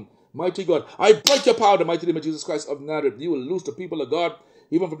wound. Mighty God, I break your power in the mighty name of Jesus Christ of Nazareth. You will lose the people of God,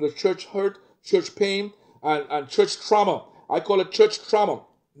 even from the church hurt, church pain, and church trauma. I call it church trauma.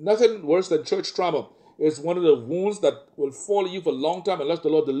 Nothing worse than church trauma. It's one of the wounds that will follow you for a long time unless the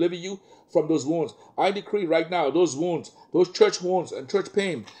Lord deliver you from those wounds. I decree right now, those wounds, those church wounds and church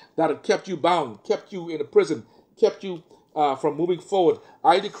pain that have kept you bound, kept you in a prison, kept you from moving forward.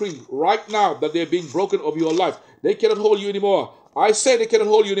 I decree right now that they're being broken over your life. They cannot hold you anymore. I say they cannot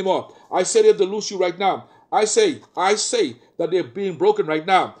hold you anymore. I say they have to loose you right now. I say that they're being broken right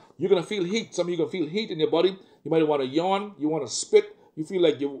now. You're going to feel heat. Some of you are going to feel heat in your body. You might want to yawn. You want to spit. You feel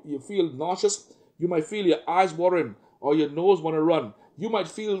like you feel nauseous. You might feel your eyes watering or your nose want to run. You might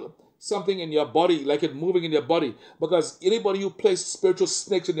feel something in your body, like it moving in your body. Because anybody who places spiritual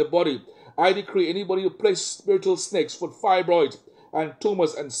snakes in your body, I decree anybody who places spiritual snakes for fibroids and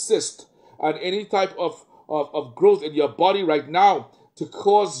tumors and cysts and any type of growth in your body right now to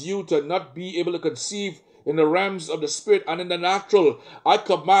cause you to not be able to conceive in the realms of the spirit and in the natural, I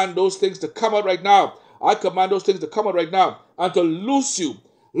command those things to come out right now. I command those things to come out right now and to loose you,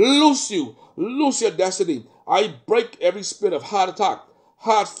 loose your destiny. I break every spirit of heart attack,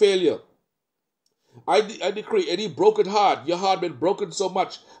 heart failure. I decree any broken heart, your heart been broken so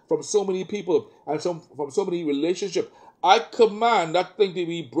much from so many people and from so many relationships. I command that thing to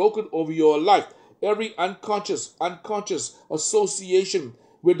be broken over your life. Every unconscious association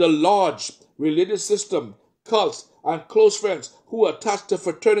with the large religious system, cults, and close friends who are attached to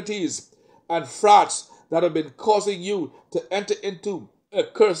fraternities and frats that have been causing you to enter into a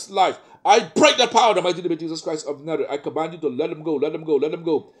cursed life. I break that power in the mighty name of Jesus Christ of Nazareth. I command you to let them go, let them go, let them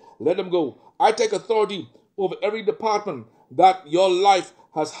go, let them go. I take authority over every department that your life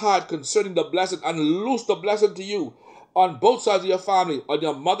has had concerning the blessing and loose the blessing to you on both sides of your family, on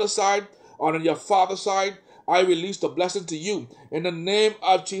your mother's side, on your father's side. I release the blessing to you in the name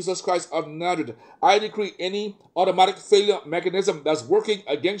of Jesus Christ of Nazareth. I decree any automatic failure mechanism that's working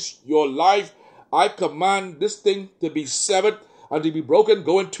against your life, I command this thing to be severed and to be broken,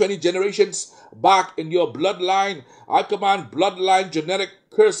 going 20 generations back in your bloodline. I command bloodline genetic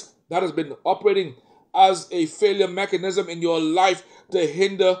curse that has been operating as a failure mechanism in your life to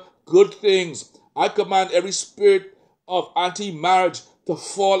hinder good things. I command every spirit of anti-marriage to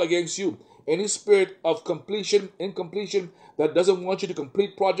fall against you. Any spirit of incompletion that doesn't want you to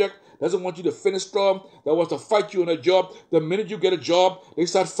complete project, doesn't want you to finish strong, that wants to fight you on a job. The minute you get a job, they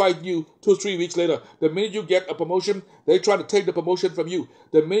start fighting you 2-3 weeks later. The minute you get a promotion, they try to take the promotion from you.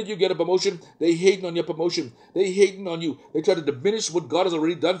 The minute you get a promotion, they hating on your promotion. They hating on you. They try to diminish what God has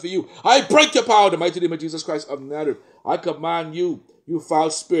already done for you. I break your power in the mighty name of Jesus Christ of Nazareth. I command you, you foul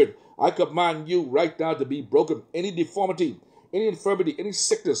spirit. I command you right now to be broken. Any deformity, any infirmity, any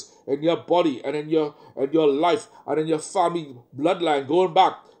sickness in your body and in your life and in your family bloodline going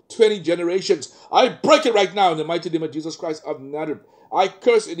back 20 generations, I break it right now in the mighty name of Jesus Christ of Nazareth. I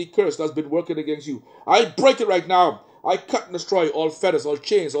curse any curse that's been working against you. I break it right now. I cut and destroy all fetters, all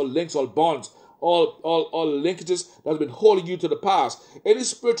chains, all links, all bonds, all linkages that's been holding you to the past. Any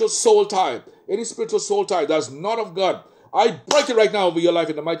spiritual soul tie that's not of God, I break it right now over your life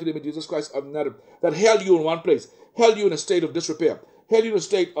in the mighty name of Jesus Christ of Nazareth, that held you in one place, held you in a state of disrepair, held you in a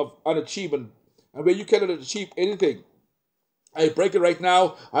state of unachievement, and where you cannot achieve anything. I break it right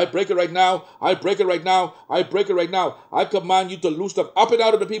now. I break it right now. I break it right now. I break it right now. I command you to loose them up and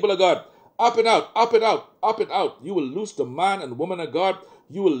out of the people of God. Up and out, up and out, up and out. You will loose the man and woman of God.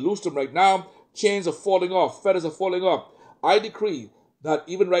 You will loose them right now. Chains are falling off. Fetters are falling off. I decree that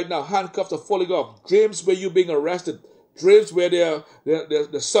even right now, handcuffs are falling off. Dreams where you're being arrested. Dreams where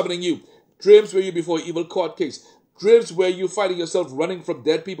they're summoning you. Dreams where you're before an evil court case. Dreams where you're finding yourself running from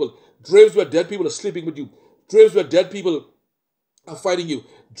dead people. Dreams where dead people are sleeping with you. Dreams where dead people are fighting you.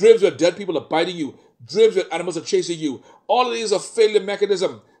 Dreams where dead people are biting you. Dreams where animals are chasing you. All of these are failure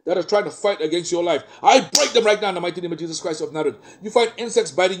mechanisms that are trying to fight against your life. I break them right now in the mighty name of Jesus Christ of Nazareth. You find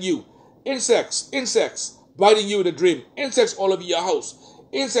insects biting you. Insects biting you in a dream. Insects all over your house.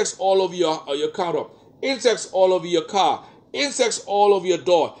 Insects all over your counter. Insects all over your car. Insects all over your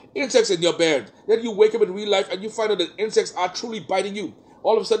door. Insects in your bed. Then you wake up in real life and you find out that insects are truly biting you.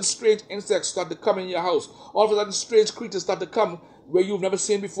 All of a sudden, strange insects start to come in your house. All of a sudden, strange creatures start to come where you've never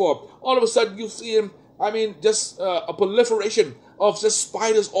seen before. All of a sudden, you see just a proliferation of just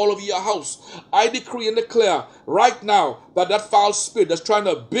spiders all over your house. I decree and declare right now that foul spirit that's trying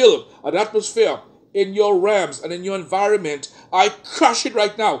to build an atmosphere in your realms and in your environment, I crush it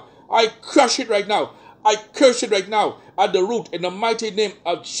right now. I crush it right now. I curse it right now at the root in the mighty name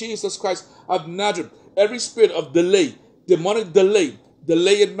of Jesus Christ of Nazareth. Every spirit of delay, demonic delay,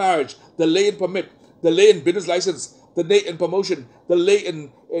 delay in marriage, delay in permit, delay in business license, delay in promotion, delay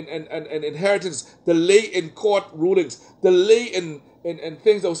in inheritance, delay in court rulings, delay in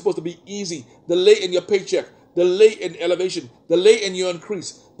things that were supposed to be easy, delay in your paycheck, delay in elevation, delay in your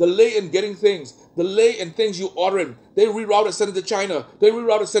increase, delay in getting things, delay in things you ordering. They reroute and send it to China. They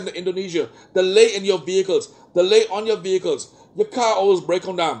reroute and send it to Indonesia. Delay in your vehicles. Delay on your vehicles. Your car always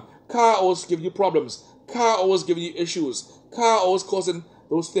breaking down. Car always give you problems. Car always giving you issues. Car always causing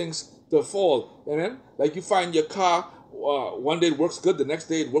those things to fall. Amen? Like you find your car, one day it works good, the next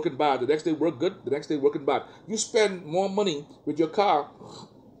day it's working bad. The next day it works good, the next day it's working bad. You spend more money with your car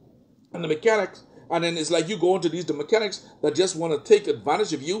and the mechanics. And then it's like you go into the mechanics that just want to take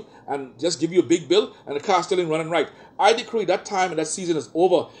advantage of you and just give you a big bill and the car still ain't running right. I decree that time and that season is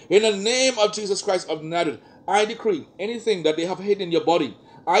over. In the name of Jesus Christ of Nazareth, I decree anything that they have hidden in your body,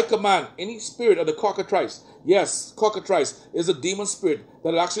 I command any spirit of the cockatrice. Yes, cockatrice is a demon spirit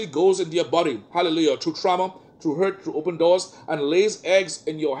that actually goes into your body. Hallelujah. Through trauma, through hurt, through open doors, and lays eggs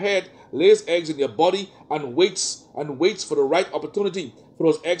in your head, lays eggs in your body, and waits for the right opportunity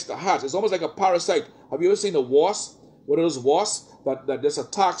for those eggs to hatch. It's almost like a parasite. Have you ever seen a wasp? One of those wasps that just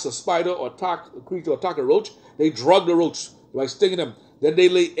attacks a spider or attack a creature or attack a roach? They drug the roach by stinging them. Then they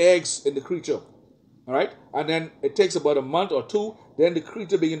lay eggs in the creature. All right? And then it takes about a month or two. Then the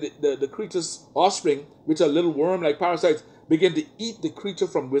creature the creature's offspring, which are little worm-like parasites, begin to eat the creature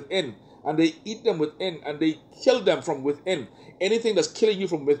from within. And they eat them within and they kill them from within. Anything that's killing you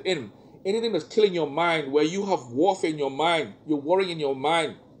from within. Anything that's killing your mind, where you have warfare in your mind, you're worrying in your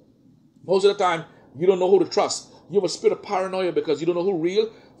mind. Most of the time, you don't know who to trust. You have a spirit of paranoia because you don't know who's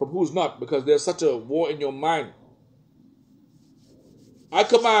real from who's not, because there's such a war in your mind. I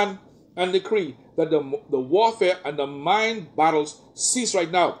command and decree that the warfare and the mind battles cease right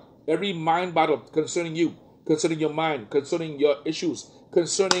now. Every mind battle concerning you, concerning your mind, concerning your issues,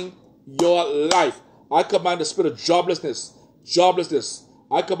 concerning your life. I command the spirit of joblessness.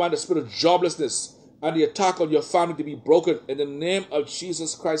 I command the spirit of joblessness and the attack on your family to be broken in the name of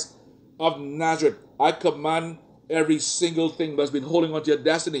Jesus Christ of Nazareth. I command every single thing that's been holding on to your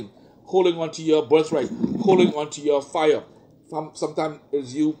destiny, holding on to your birthright, holding on to your fire. Sometimes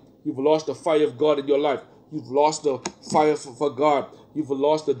it's you've lost the fire of God in your life. You've lost the fire for God. You've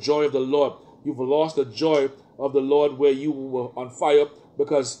lost the joy of the Lord. You've lost the joy of the Lord where you were on fire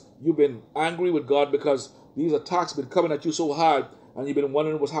because you've been angry with God because these attacks have been coming at you so hard. And you've been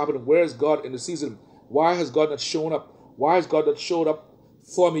wondering what's happening. Where is God in the season? Why has God not shown up? Why has God not showed up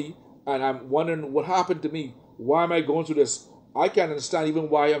for me? And I'm wondering what happened to me. Why am I going through this? I can't understand even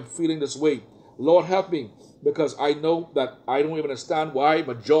why I'm feeling this way. Lord, help me, because I know that I don't even understand why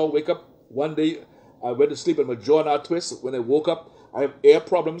my jaw wake up. One day I went to sleep and my jaw now twists. When I woke up, I have ear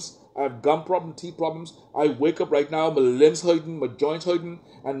problems. I have gum problems, teeth problems. I wake up right now, my limbs hurting, my joints hurting,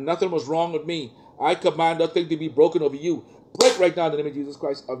 and nothing was wrong with me. I command that thing to be broken over you. Break right now in the name of Jesus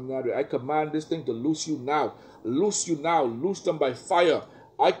Christ of Nazareth. I command this thing to loose you now. Loose you now. Loose them by fire.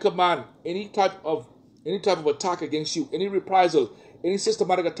 I command any type of attack against you, any reprisal, any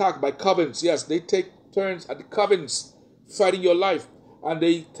systematic attack by covens. Yes, they take turns at the covens fighting your life, and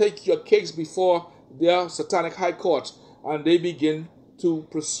they take your case before their satanic high court, and they begin to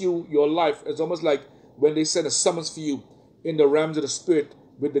pursue your life. It's almost like when they send a summons for you in the realms of the spirit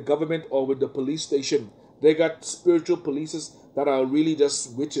with the government or with the police station. They got spiritual polices that are really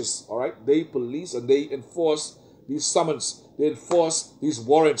just witches, all right? They police and they enforce these summons. They enforce these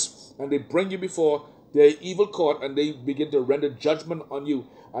warrants. and they bring you before their evil court, and they begin to render judgment on you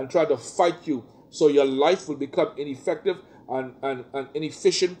and try to fight you. So your life will become ineffective and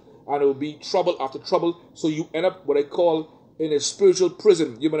inefficient, and it will be trouble after trouble. So you end up what I call in a spiritual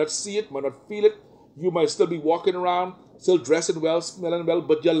prison. You might not see it, might not feel it. You might still be walking around, still dressing well, smelling well,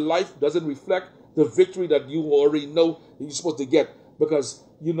 but your life doesn't reflect the victory that you already know that you're supposed to get, because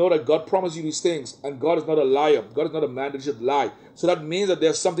you know that God promised you these things, and God is not a liar. God is not a man that he should lie. So that means that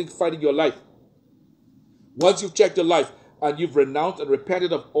there's something fighting your life. Once you've checked your life and you've renounced and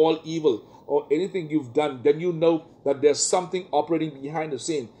repented of all evil or anything you've done, then you know that there's something operating behind the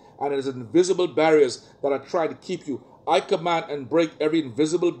scene, and there's invisible barriers that are trying to keep you. I command and break every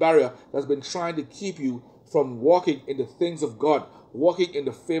invisible barrier that's been trying to keep you from walking in the things of God, walking in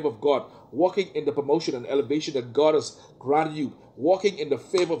the favor of God, walking in the promotion and elevation that God has granted you, walking in the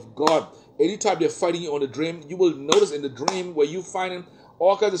favor of God. Anytime they're fighting you on the dream, you will notice in the dream where you find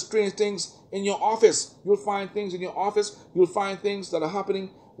all kinds of strange things in your office. You'll find things in your office. You'll find things that are happening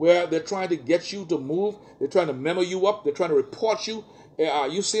where they're trying to get you to move. They're trying to memo you up. They're trying to report you.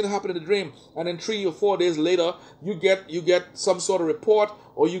 You've seen it happen in the dream, and then 3 or 4 days later, you get some sort of report,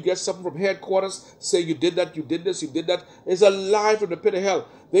 or you get something from headquarters saying you did that, you did this, you did that. It's a lie from the pit of hell.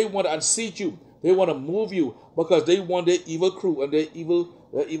 They want to unseat you. They want to move you because they want their evil crew and their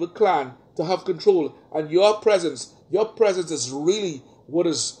evil clan to have control. And your presence is really what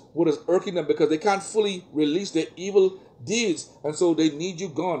is irking them, because they can't fully release their evil deeds, and so they need you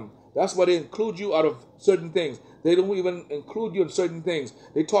gone. That's why they include you out of certain things. They don't even include you in certain things.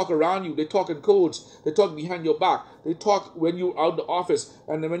 They talk around you. They talk in codes. They talk behind your back. They talk when you're out the office.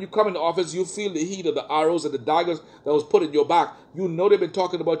 And then when you come in the office, you feel the heat of the arrows and the daggers that was put in your back. You know they've been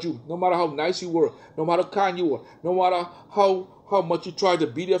talking about you. No matter how nice you were, no matter how kind you were, no matter how much you tried to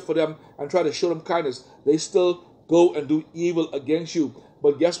be there for them and try to show them kindness, they still go and do evil against you.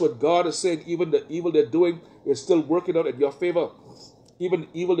 But guess what? God is saying even the evil they're doing is still working out in your favor. Even the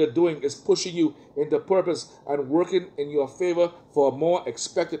evil they're doing is pushing you into purpose and working in your favor for a more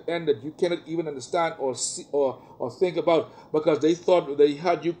expected end that you cannot even understand or see or think about, because they thought they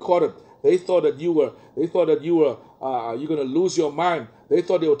had you caught up. They thought that you were you're going to lose your mind. They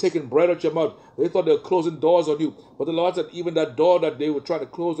thought they were taking bread out your mouth. They thought they were closing doors on you. But the Lord said even that door that they were trying to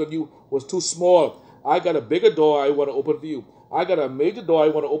close on you was too small. I got a bigger door I want to open for you. I got a major door I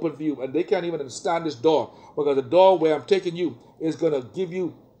want to open for you, and they can't even understand this door, because the door where I'm taking you is going to give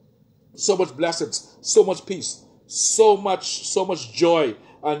you so much blessings, so much peace, so much joy.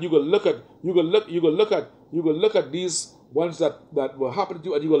 And you can look at these ones that will happen to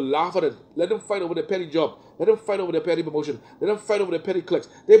you, and you will laugh at it. Let them fight over their petty job. Let them fight over their petty promotion. Let them fight over their petty clicks.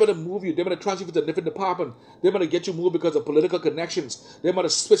 They're going to move you. They're going to transfer you to a different department. They're going to get you moved because of political connections. They're going to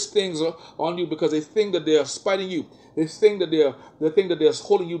switch things on you because they think that they are spiting you. They think that they're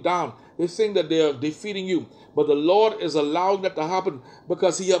holding you down. They think that they are defeating you. But the Lord is allowing that to happen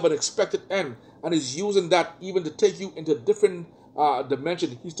because He has an expected end, and He's using that even to take you into a different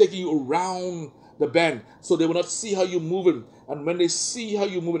dimension. He's taking you around the bend, so they will not see how you're moving. And when they see how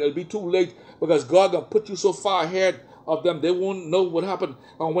you're moving, it'll be too late, because God gonna put you so far ahead of them, they won't know what happened.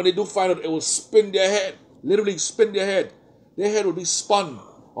 And when they do find out, it will spin their head, literally spin their head. Their head will be spun.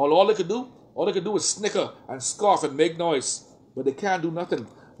 All they could do is snicker and scoff and make noise, but they can't do nothing,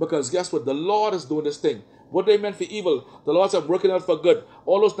 because guess what? The Lord is doing this thing. What they meant for evil, the Lord's are working out for good.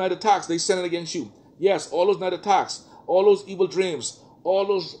 All those night attacks they sent against you. Yes, all those night attacks, all those evil dreams, all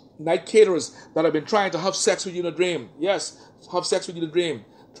those night caterers that have been trying to have sex with you in a dream. Yes, have sex with you in a dream.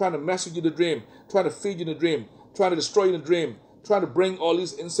 Trying to mess with you in a dream. Trying to feed you in a dream. Trying to destroy you in a dream. Trying to bring all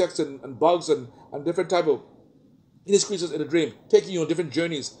these insects and bugs and different type of these creatures in a dream. Taking you on different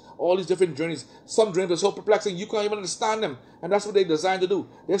journeys. All these different journeys. Some dreams are so perplexing you can't even understand them. And that's what they're designed to do.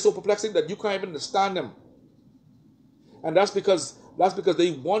 They're so perplexing that you can't even understand them. And that's because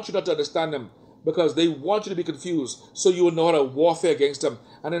they want you not to understand them. Because they want you to be confused, so you will know how to warfare against them.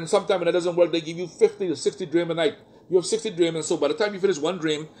 And then sometimes when that doesn't work, they give you 50 to 60 dreams a night. You have 60 dreams, and so by the time you finish one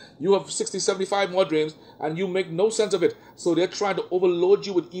dream, you have 60, 75 more dreams, and you make no sense of it. So they're trying to overload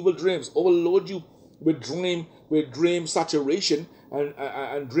you with evil dreams, overload you with dream saturation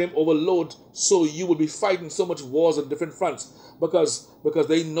and dream overload, so you will be fighting so much wars on different fronts. Because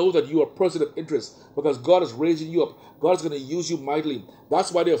they know that you are a person of interest. Because God is raising you up. God is going to use you mightily.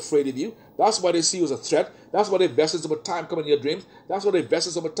 That's why they're afraid of you. That's why they see you as a threat. That's why they invested so much time coming in your dreams. That's why they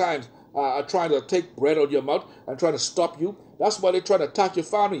invested so much time trying to take bread out of your mouth and trying to stop you. That's why they try to attack your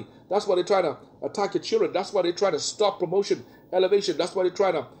family. That's why they try to attack your children. That's why they try to stop promotion, elevation. That's why they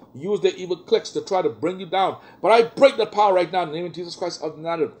try to use their evil clicks to try to bring you down. But I break that power right now in the name of Jesus Christ of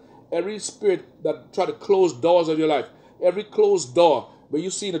Nazareth. Every spirit that try to close doors of your life, every closed door, where you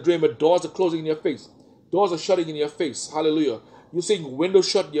see in a dream where doors are closing in your face, doors are shutting in your face. Hallelujah. You're seeing windows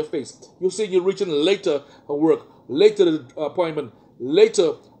shut in your face. You're seeing you're reaching later at work, later the appointment,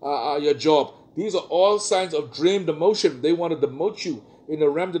 later your job. These are all signs of dream demotion. They want to demote you in the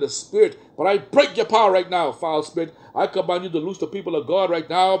realm of the spirit. But I break your power right now, foul spirit. I command you to loose the people of God right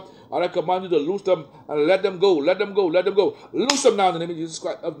now. And I command you to loose them and let them go. Let them go. Let them go. Loose them now in the name of Jesus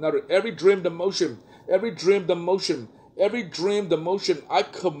Christ of Nazareth. Every dream demotion, every dream demotion, every dream demotion, I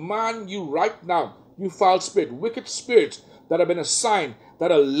command you right now, you foul spirit, wicked spirits that have been assigned,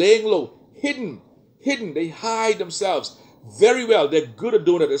 that are laying low, hidden. They hide themselves very well. They're good at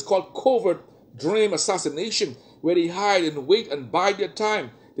doing it. It's called covert dream assassination, where they hide and wait and bide their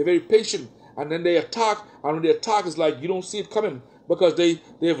time. They're very patient, and then they attack, and when they attack, it's like you don't see it coming, because they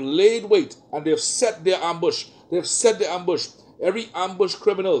have laid wait and they've set their ambush. They've set their ambush. Every ambush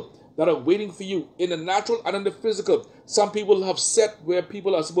criminal that are waiting for you in the natural and in the physical. Some people have set where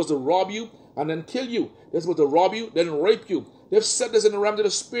people are supposed to rob you and then kill you. They're supposed to rob you, then rape you. They've set this in the realm of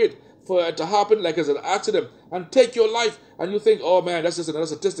the spirit for it to happen like as an accident and take your life. And you think, oh man, that's just another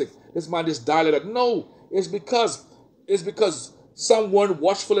statistic. This man just died like that. No, it's because someone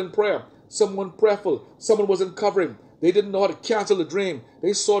watchful in prayer, someone prayerful, someone wasn't covering. They didn't know how to cancel the dream.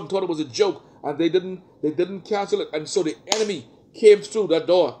 They saw it and thought it was a joke, and they didn't cancel it. And so the enemy came through that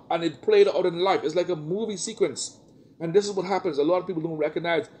door and it played out in life. It's like a movie sequence. And this is what happens. A lot of people don't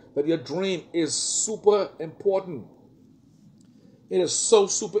recognize that your dream is super important. It is so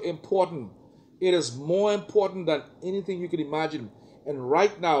super important. It is more important than anything you can imagine. And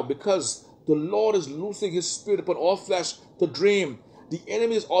right now, because the Lord is loosing his spirit upon all flesh to dream, the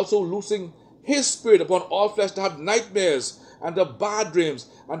enemy is also loosing his spirit upon all flesh to have nightmares and to have bad dreams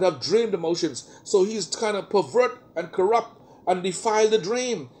and to have dream emotions. So he's kind of pervert and corrupt and defile the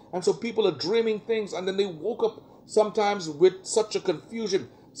dream. And so people are dreaming things, and then they woke up sometimes with such a confusion,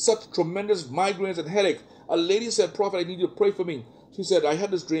 such tremendous migraines and headache. A lady said, "Prophet, I need you to pray for me." She said, "I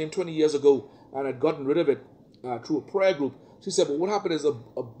had this dream 20 years ago and I'd gotten rid of it through a prayer group." She said, "But what happened is a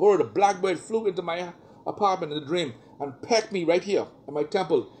blackbird flew into my apartment in the dream and pecked me right here at my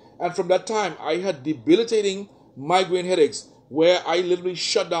temple. And from that time, I had debilitating migraine headaches where I literally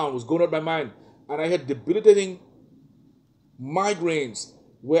shut down, was going out of my mind. And I had debilitating migraines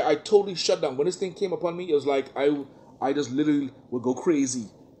where I totally shut down. When this thing came upon me, it was like I just literally would go crazy.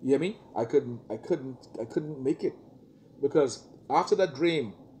 You hear me? I couldn't make it. Because after that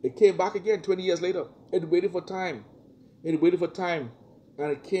dream, it came back again 20 years later. It waited for time.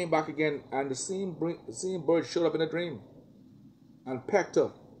 And it came back again. And the same bird showed up in a dream and pecked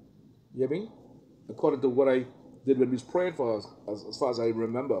her. You hear me? According to what I did when we was praying for her, as far as I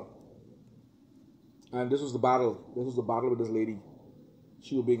remember. And this was the battle. This was the battle with this lady.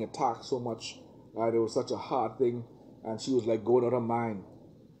 She was being attacked so much. It was such a hard thing. And she was like going out of her mind.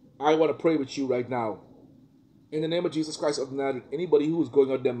 I want to pray with you right now. In the name of Jesus Christ of Nazareth, anybody who is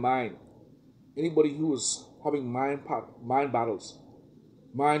going out their mind, anybody who is having mind battles,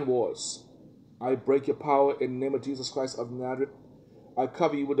 mind wars, I break your power in the name of Jesus Christ of Nazareth. I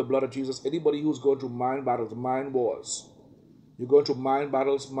cover you with the blood of Jesus. Anybody who's going through mind battles, mind wars, you're going through mind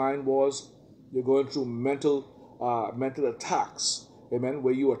battles, mind wars, you're going through mental attacks, amen,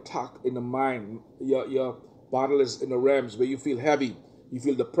 where you attack in the mind. Your battle is in the realms where you feel heavy, you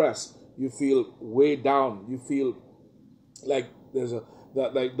feel depressed, you feel weighed down, you feel like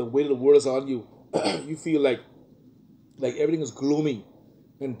like the weight of the world is on you. You feel like everything is gloomy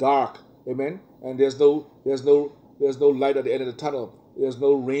and dark, amen. And there's no light at the end of the tunnel. There's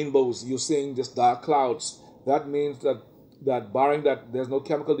no rainbows. You're seeing just dark clouds. That means that barring that there's no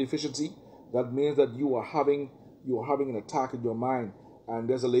chemical deficiency, that means that you are having an attack in your mind. And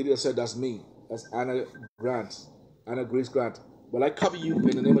there's a lady that said, "That's me. That's Anna Grace Grant." But I cover you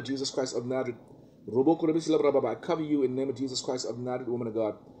in the name of Jesus Christ of Nazareth. I cover you in the name of Jesus Christ of Nazareth, woman of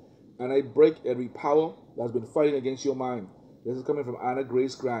God. And I break every power that's been fighting against your mind. This is coming from Anna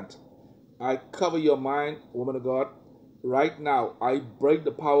Grace Grant. I cover your mind, woman of God. Right now, I break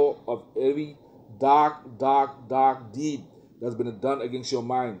the power of every dark deed that's been done against your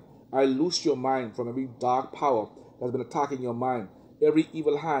mind. I loose your mind from every dark power that's been attacking your mind. Every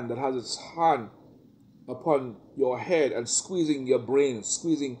evil hand that has its hand upon your head and squeezing your brain,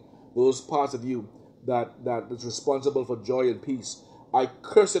 squeezing those parts of you that is responsible for joy and peace. I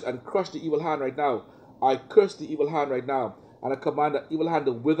curse it and crush the evil hand right now. I curse the evil hand right now. And I command the evil hand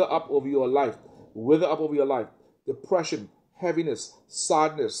to wither up over your life. Wither up over your life. Depression, heaviness,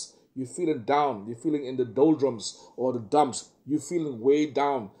 sadness. You're feeling down. You're feeling in the doldrums or the dumps. You're feeling weighed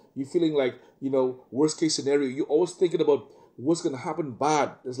down. You're feeling like, worst case scenario. You're always thinking about what's going to happen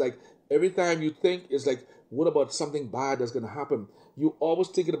bad. It's like every time you think, it's like What about something bad that's going to happen? You always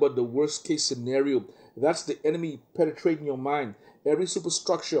thinking about the worst case scenario. That's the enemy penetrating your mind. Every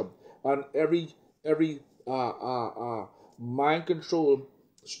superstructure and every mind control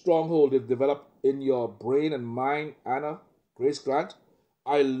stronghold they've developed in your brain and mind, Anna, Grace Grant,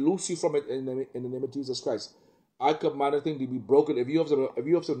 I loose you from it in the name of Jesus Christ. I command the thing to be broken. If you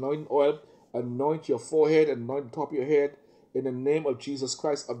have some anointing oil, anoint your forehead and anoint the top of your head in the name of Jesus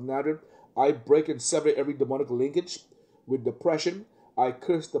Christ of Nazareth. I break and sever every demonic linkage with depression. I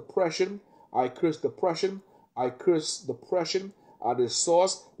curse depression. I curse depression. I curse depression at the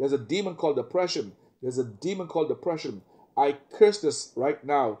source. There's a demon called depression. There's a demon called depression. I curse this right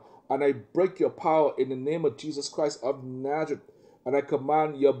now, and I break your power in the name of Jesus Christ of Nazareth. And I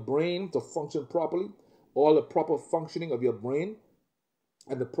command your brain to function properly, all the proper functioning of your brain,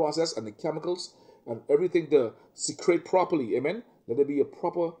 and the process and the chemicals and everything to secrete properly. Amen. Let there be a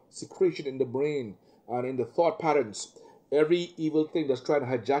proper secretion in the brain and in the thought patterns. Every evil thing that's trying to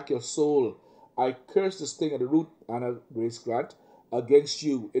hijack your soul, I curse this thing at the root, Anna Grace Grant, against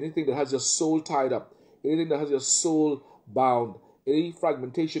you. Anything that has your soul tied up, anything that has your soul bound, any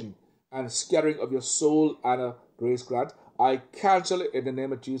fragmentation and scattering of your soul, Anna Grace Grant, I cancel it in the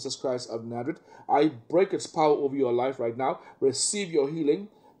name of Jesus Christ of Nazareth. I break its power over your life right now. Receive your healing,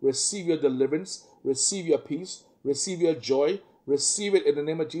 receive your deliverance, receive your peace, receive your joy, receive it in the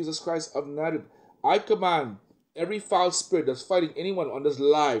name of Jesus Christ of Nazareth. I command every foul spirit that's fighting anyone on this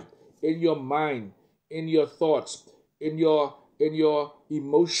live, in your mind, in your thoughts, in your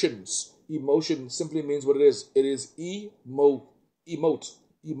emotions. Emotion simply means what it is. It is emote.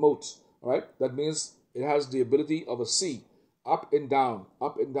 All right? That means it has the ability of a sea, up and down,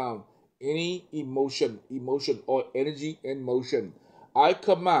 up and down. Any emotion or energy in motion. I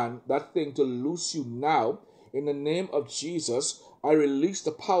command that thing to loose you now. In the name of Jesus, I release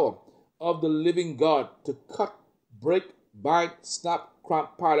the power of the living God to cut, break, bind, snap,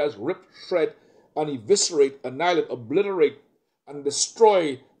 cramp, paralyze, rip, shred, and eviscerate, annihilate, obliterate, and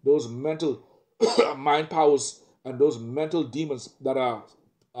destroy those mental mind powers and those mental demons that are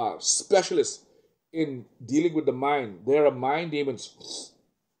specialists in dealing with the mind. There are mind demons.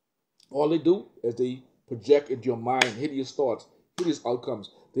 All they do is they project into your mind hideous thoughts, hideous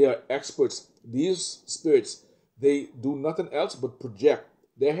outcomes. They are experts. These spirits, they do nothing else but project.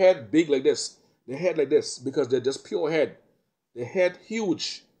 Their head big like this. Their head like this because they're just pure head. Their head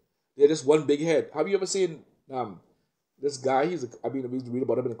huge. They're just one big head. Have you ever seen this guy? I used to read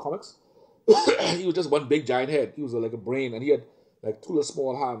about him in the comics. He was just one big giant head. He was like a brain, and he had like two little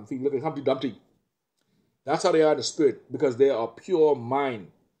small hands. He looked like Humpty Dumpty. That's how they are in the spirit, because they are pure mind.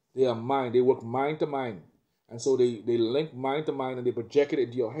 They are mind. They work mind to mind. And so they link mind to mind and they project it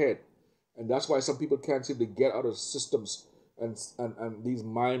into your head. And that's why some people can't seem to get out of systems and these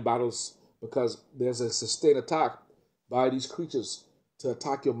mind battles, because there's a sustained attack by these creatures to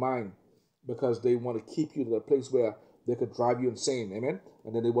attack your mind, because they want to keep you to a place where they could drive you insane. Amen?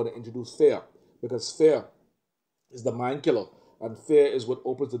 And then they want to introduce fear, because fear is the mind killer, and fear is what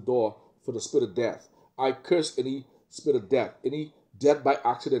opens the door for the spirit of death. I curse any spirit of death, any death by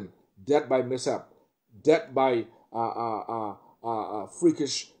accident, death by mishap, death by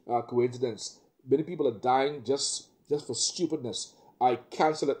freakish coincidence. Many people are dying just for stupidness. I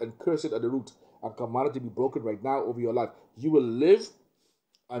cancel it and curse it at the root and command it to be broken right now over your life. You will live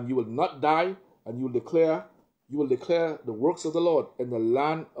and you will not die, and you will declare the works of the Lord in the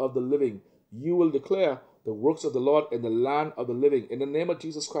land of the living. You will declare the works of the Lord in the land of the living. In the name of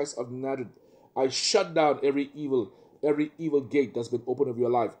Jesus Christ of Nazareth, I shut down every evil gate that's been opened of your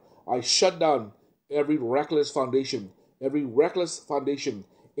life. I shut down every reckless foundation,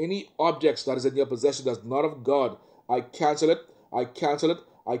 any objects that is in your possession that's not of God. I cancel it, I cancel it,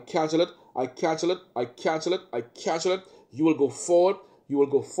 I cancel it, I cancel it, I cancel it, I cancel it. You will go forward, you will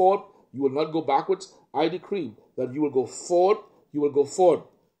go forward, you will not go backwards. I decree that you will go forward, you will go forward.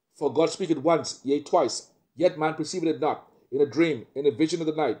 For God speaketh once, yea twice, yet man perceiveth it not, in a dream, in a vision of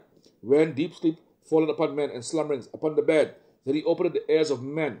the night, when deep sleep fallen upon men and slumberings upon the bed, that he opened the ears of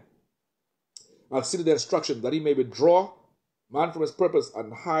men, and see the instruction, that he may withdraw man from his purpose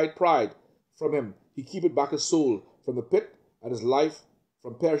and hide pride from him. He keepeth back his soul from the pit, and his life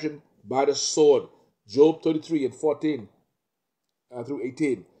from perishing by the sword. Job 33 and 14 through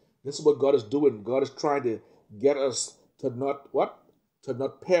 18. This is what God is doing. God is trying to get us to not what? To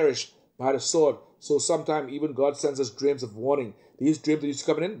not perish by the sword. So sometimes even God sends us dreams of warning. These dreams that he's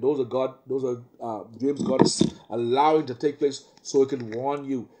coming in, those are dreams God is allowing to take place so it can warn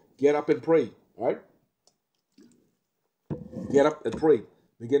you. Get up and pray. All right? Get up and pray.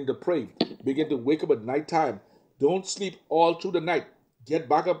 Begin to pray. Begin to wake up at night time. Don't sleep all through the night. Get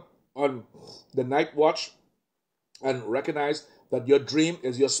back up on the night watch and recognize that your dream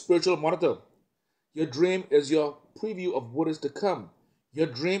is your spiritual monitor. Your dream is your preview of what is to come. Your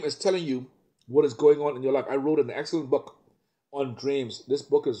dream is telling you what is going on in your life. I wrote an excellent book on dreams. This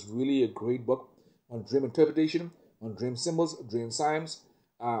book is really a great book on dream interpretation, on dream symbols, dream signs,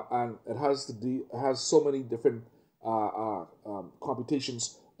 and it has so many different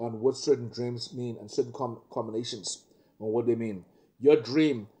computations on what certain dreams mean and certain combinations on what they mean. Your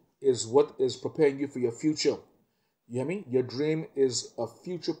dream is what is preparing you for your future. You hear me? Your dream is a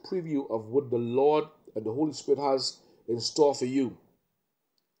future preview of what the Lord and the Holy Spirit has in store for you.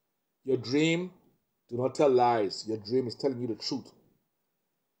 Your dream, do not tell lies. Your dream is telling you the truth.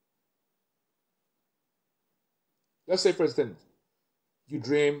 Let's say, for instance, you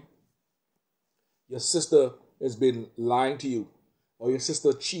dream your sister has been lying to you, or your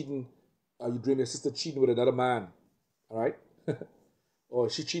sister cheating, or you dream your sister cheating with another man, all right? Or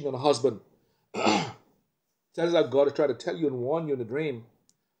she cheating on her husband. Tells that God is trying to tell you and warn you in the dream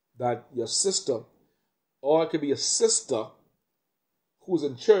that your sister, or it could be a sister who's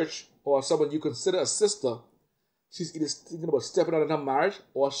in church, or someone you consider a sister, she's either thinking about stepping out of her marriage,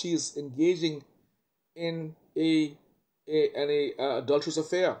 or she's engaging in an adulterous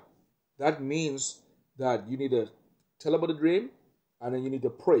affair. That means that you need to tell about the dream, and then you need to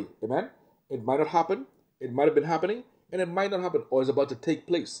pray. Amen? It might not happen. It might have been happening, and it might not happen, or it's about to take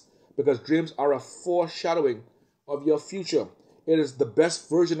place. Because dreams are a foreshadowing of your future. It is the best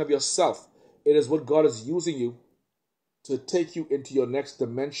version of yourself. It is what God is using you to take you into your next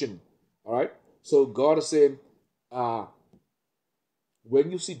dimension. All right? So God is saying,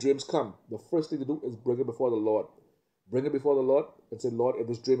 when you see dreams come, the first thing to do is bring it before the Lord. Bring it before the Lord and say, Lord, if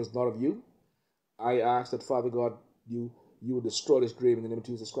this dream is not of you, I ask that, Father God, you would destroy this dream in the name of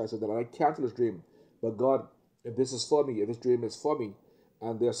Jesus Christ. So that I cancel this dream. But God, if this is for me, if this dream is for me,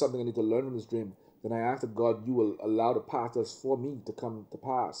 and there's something I need to learn from this dream, then I ask that God, you will allow the path that's for me to come to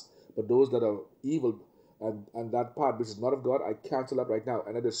pass. But those that are evil and that part which is not of God, I cancel that right now,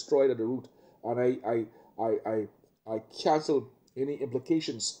 and I destroy it at the root, and I cancel any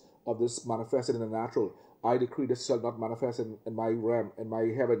implications of this manifested in the natural. I decree this shall not manifest in my realm, in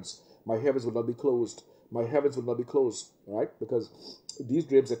my heavens. My heavens will not be closed. My heavens will not be closed, all right? Because these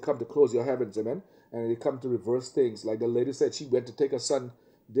dreams that come to close your heavens, amen? And they come to reverse things. Like the lady said, she went to take her son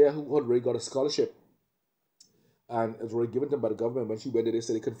there who had already got a scholarship. And it was already given to him by the government. When she went there, they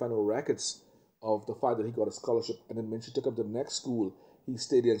said they couldn't find no records of the fact that he got a scholarship. And then when she took him to the next school, he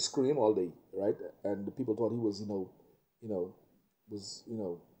stayed there and screamed all day, right? And the people thought he was, he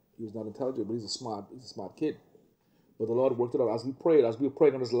was not intelligent, but he's a smart kid. But the Lord worked it out. As we were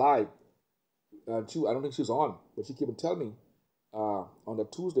praying on this live, I don't think she was on, but she came and tell me on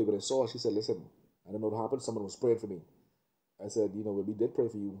that Tuesday when I saw her, she said, listen, I don't know what happened. Someone was praying for me. I said, we did pray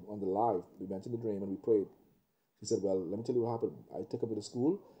for you on the live. We mentioned the dream and we prayed. She said, well, let me tell you what happened. I took him to the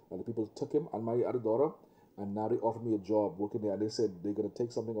school, and the people took him and my other daughter, and now they offered me a job working there. And they said they're going to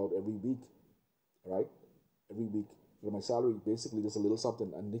take something out every week, right? Every week. For my salary, basically just a little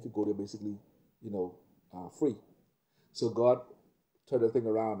something, and they could go there basically, free. So God turned the thing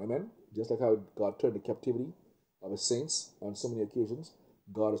around, amen? Just like how God turned the captivity of his saints on so many occasions,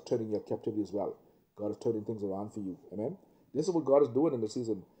 God is turning your captivity as well. God is turning things around for you. Amen. This is what God is doing in the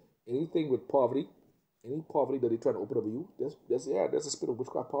season. Anything with poverty, any poverty that they try to open over you, there's a spirit of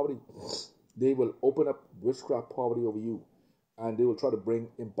witchcraft poverty. They will open up witchcraft poverty over you, and they will try to bring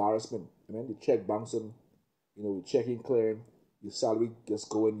embarrassment. Amen. The check bouncing, your checking clearing, your salary gets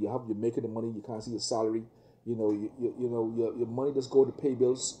going. You're making the money, you can't see your salary. Your money just go to pay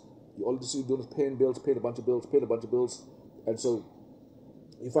bills. All you're doing is paying bills, paying a bunch of bills, and so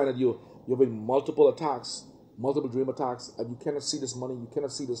you find that you're having multiple attacks, multiple dream attacks, and you cannot see this money, you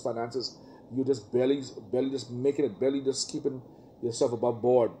cannot see these finances. You're just barely just making it, barely just keeping yourself above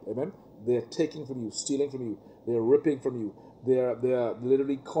board. Amen. They're taking from you, stealing from you, they're ripping from you, they're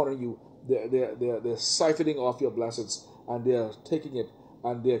literally cornering you, they're siphoning off your blessings, and they're taking it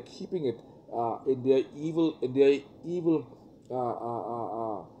and they're keeping it in their evil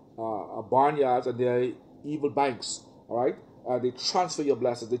barnyards and their evil banks. All right. They transfer your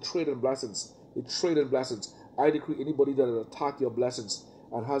blessings. They trade in blessings. I decree anybody that will attack your blessings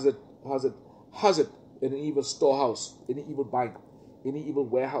and has it in an evil storehouse, any evil bank, any evil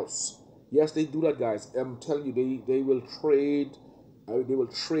warehouse. Yes, they do that, guys. I'm telling you, they will trade. They will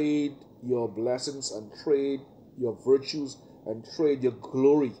trade your blessings and trade your virtues and trade your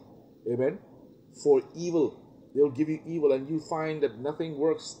glory. Amen. For evil. They'll give you evil, and you find that nothing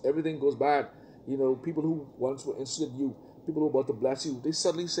works. Everything goes bad. People who once were interested in you, people who were about to bless you, they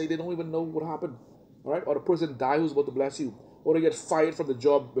suddenly say they don't even know what happened. All right? Or the person die who's about to bless you. Or they get fired from the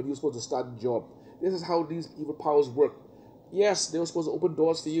job when you're supposed to start the job. This is how these evil powers work. Yes, they were supposed to open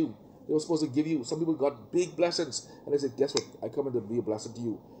doors for you. They were supposed to give you. Some people got big blessings, and they said, "Guess what? I come in to be a blessing to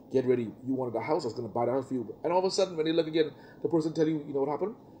you. Get ready. You wanted a house. I was going to buy the house for you." And all of a sudden, when they look again, the person tell you, "You know what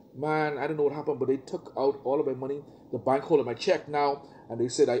happened? Man, I don't know what happened, but they took out all of my money. The bank holding my check now, and they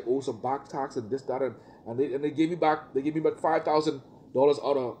said I owe some back tax and this, that, and they gave me back. They gave me back $5,000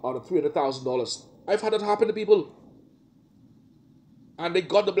 out of $300,000. I've had that happen to people, and they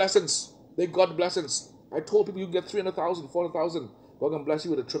got the blessings. They got the blessings. I told people you can get 300,000, 400,000. God can bless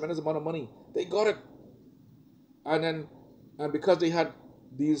you with a tremendous amount of money. They got it, and because they had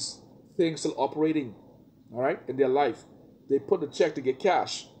these things still operating, all right, in their life, they put the check to get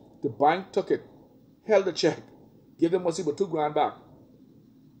cash. The bank took it, held the check, gave them about $2,000 back.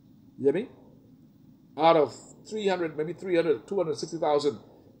 You hear me? Out of 300, maybe 300, 260,000,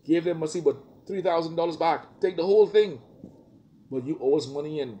 gave them about $3,000 back. Take the whole thing. But you owe us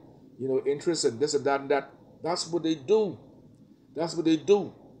money and, interest and this and that and that. That's what they do. That's what they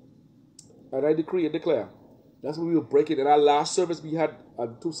do. And I decree and declare. That's what we were breaking. In our last service we had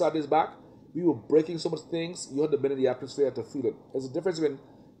 2 Saturdays back, we were breaking so much things. You had to be in the atmosphere to feel it. There's a difference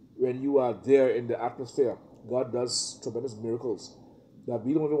when you are there in the atmosphere. God does tremendous miracles that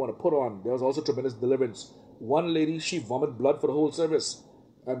we don't even want to put on. There was also tremendous deliverance. One lady, she vomited blood for the whole service,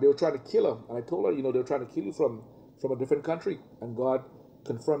 and they were trying to kill her. And I told her, they were trying to kill you from a different country. And God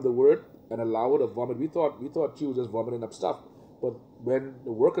confirmed the word and allowed her to vomit. We thought she was just vomiting up stuff. But when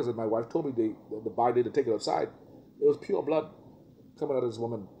the workers and my wife told me the bar day to take it outside, it was pure blood coming out of this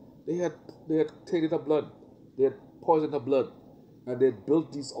woman. They had tainted her blood. They had poisoned her blood. And they had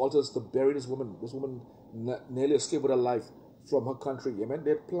built these altars to bury this woman. This woman nearly escaped with her life from her country. Amen.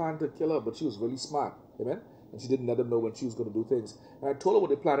 They had planned to kill her, but she was really smart. Amen. And she didn't let them know when she was going to do things. And I told her what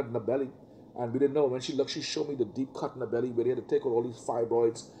they planted in her belly. And we didn't know. When she looked, she showed me the deep cut in her belly where they had to take out all these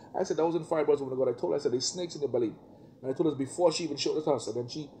fibroids. I said, that wasn't fibroids, woman of God. I told her, I said, there's snakes in your belly. And I told her before she even showed it to us. And then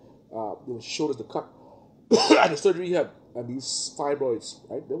she showed us the cut and the surgery he had. And these fibroids,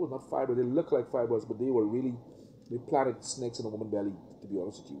 right? They were not fibroids. They looked like fibroids, but they planted snakes in a woman's belly, to be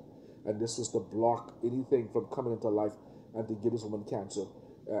honest with you. And this was to block anything from coming into life and to give this woman cancer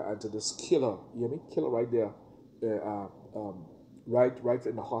and to just kill her. You hear me? Kill her right there, right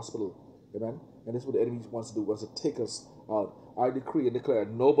in the hospital. Amen? And this is what the enemy wants to do, wants to take us out. I decree and declare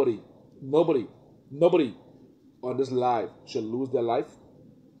nobody on this live shall lose their life,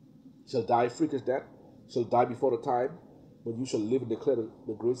 shall die freakish death, shall die before the time, but you shall live and declare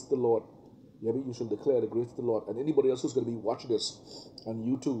the grace of the Lord. You hear me? You shall declare the grace of the Lord. And anybody else who's going to be watching this on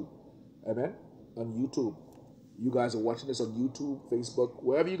YouTube, amen? On YouTube. You guys are watching this on YouTube, Facebook,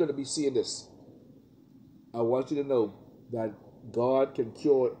 wherever you're going to be seeing this. I want you to know that God can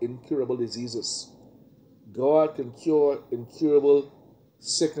cure incurable diseases. God can cure incurable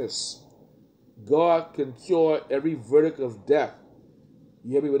sickness. God can cure every verdict of death.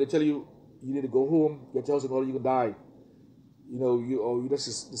 You hear me? When they tell you, you need to go home, get your house in order, you can die. You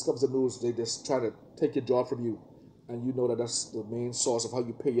just discover the news, they just try to take your job from you. And you know that that's the main source of how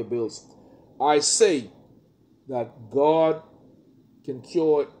you pay your bills. I say that God can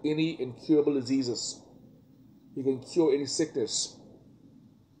cure any incurable diseases. He can cure any sickness.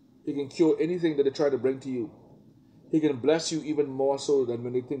 He can cure anything that they try to bring to you. He can bless you even more so than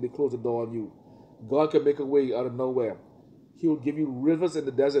when they think they close the door on you. God can make a way out of nowhere. He will give you rivers in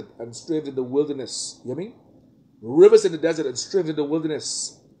the desert and streams in the wilderness. You hear me? Rivers in the desert and streams in the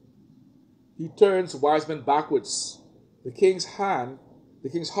wilderness. He turns wise men backwards. The king's heart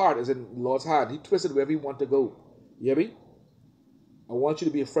is in the Lord's hand. He twists it wherever he wants to go. You hear me? I want you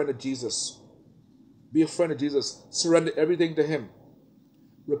to be a friend of Jesus. Be a friend of Jesus. Surrender everything to him.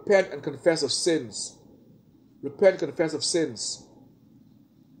 Repent and confess of sins. Repent and confess of sins.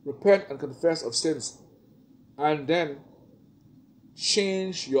 Repent and confess of sins. And then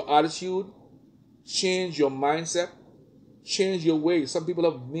change your attitude. Change your mindset. Change your ways. Some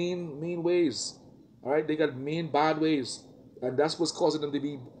people have mean ways. All right? They got mean, bad ways. And that's what's causing them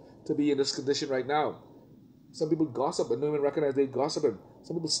to be in this condition right now. Some people gossip and don't even recognize they're gossiping.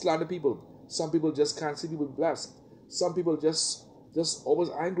 Some people slander people. Some people just can't see people blessed. Some people just always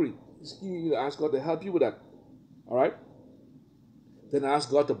angry. You ask God to help you with that. All right? Then ask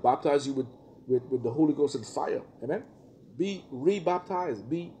God to baptize you with the Holy Ghost and fire. Amen? Be rebaptized.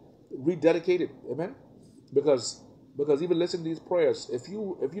 Be rededicated. Amen? Because even listen to these prayers, if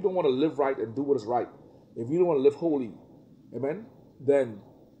you don't want to live right and do what is right, if you don't want to live holy, amen, then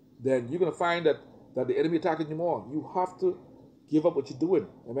you're going to find that the enemy attacking you more. You have to give up what you're doing.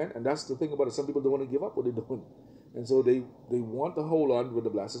 Amen? And that's the thing about it. Some people don't want to give up what they're doing. And so they want to hold on with the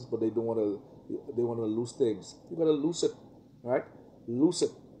blessings, but they want to lose things. You got to loose it. Right? Loose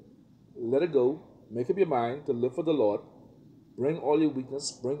it. Let it go Make up your mind to live for the Lord. Bring all your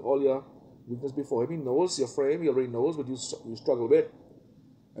weakness before Him. He knows your frame. He already knows what you struggle with.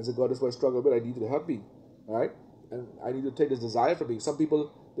 And say, God, this is what I struggle with. I need you to help me. All right? And I need to take this desire from me. Some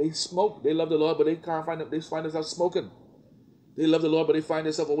people, they smoke. They love the Lord, but they can't find it. They find themselves smoking. They love the Lord, but they find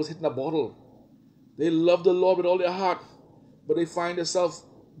themselves always hitting a bottle. They love the Lord with all their heart, but they find themselves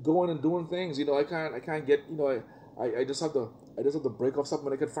going and doing things. I can't get. I just have to break off something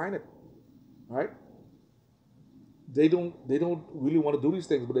when I can find it. All right? They don't really want to do these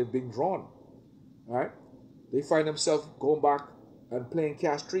things, but they're being drawn. All right? They find themselves going back and playing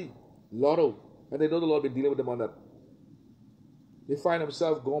cash tree, lotto, and they know the Lord been dealing with them on that. They find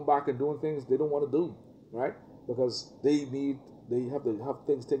themselves going back and doing things they don't want to do, right? Because they have to have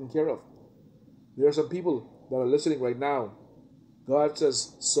things taken care of. There are some people that are listening right now. God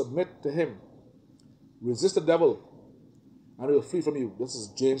says, submit to Him. Resist the devil, and He will flee from you. This is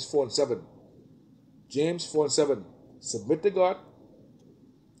James 4:7. James 4:7. Submit to God.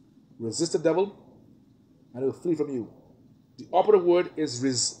 Resist the devil, and He will flee from you. The operative word is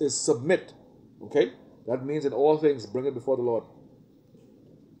submit. Okay? That means in all things, bring it before the Lord.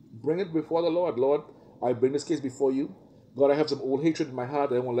 Bring it before the Lord. Lord, I bring this case before you. God, I have some old hatred in my heart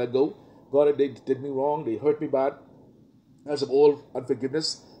that I won't let go. God, they did me wrong. They hurt me bad. I have some old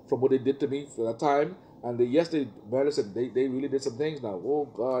unforgiveness from what they did to me for that time. And they really did some things now. Oh,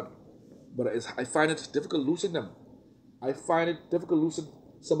 God. But I find it difficult losing them. I find it difficult losing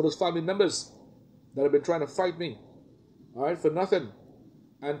some of those family members that have been trying to fight me. All right, for nothing.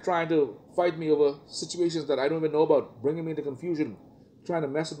 And trying to fight me over situations that I don't even know about, bringing me into confusion, trying to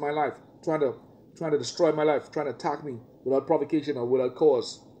mess with my life, trying to destroy my life, trying to attack me without provocation or without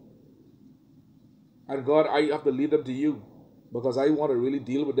cause. And God, I have to leave them to you because I want to really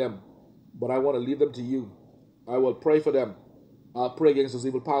deal with them, but I want to leave them to you. I will pray for them. I'll pray against those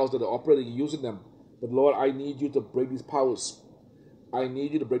evil powers that are operating and using them. But Lord, I need you to break these powers. I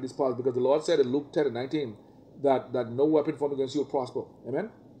need you to break these powers because the Lord said in Luke 10:19 that no weapon formed against you will prosper.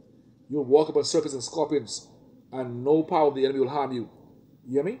 Amen? You will walk upon serpents and scorpions, and no power of the enemy will harm you.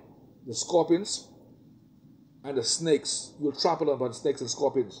 You hear me? The scorpions and the snakes, you will trample upon snakes and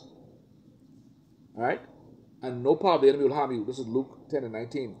scorpions. Alright? And no power of the enemy will harm you. This is Luke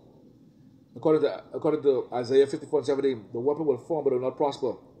 10:19. According to Isaiah 54:17, the weapon will form but will not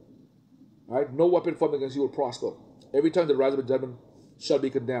prosper. Alright? No weapon formed against you will prosper. Every tongue that rises up in judgment shall be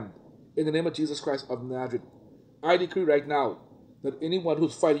condemned. In the name of Jesus Christ of Nazareth, I decree right now that anyone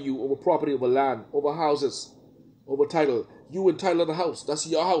who's fighting you over property, over land, over houses, over title, you entitled to the house. That's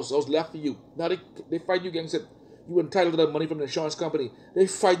your house. That was left for you. Now they fight you against it. You entitled to the money from the insurance company. They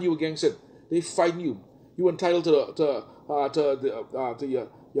fight you against it. They fight you. You entitled to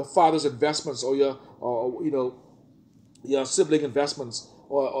your father's investments or your sibling investments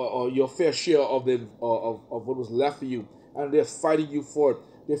or your fair share of what was left for you, and they're fighting you for it.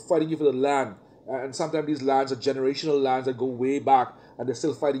 They're fighting you for the land. And sometimes these lands are generational lands that go way back, and they're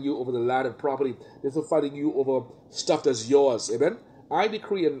still fighting you over the land and property. They're still fighting you over stuff that's yours. Amen? I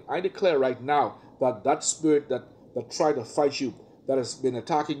decree and I declare right now that spirit that tried to fight you, that has been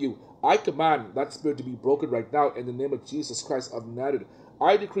attacking you, I command that spirit to be broken right now in the name of Jesus Christ of Nazareth.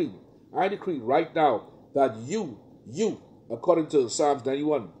 I decree right now that you, according to Psalms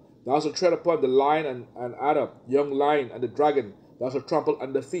 91, thou shalt tread upon the lion and adder, young lion and the dragon, thou shalt trample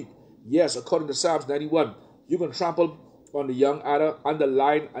under feet. Yes, according to Psalms 91, you can trample on the young adder and the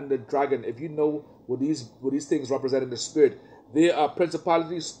lion and the dragon. If you know what these things represent in the spirit, they are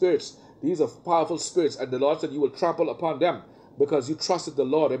principalities, spirits. These are powerful spirits, and the Lord said you will trample upon them because you trusted the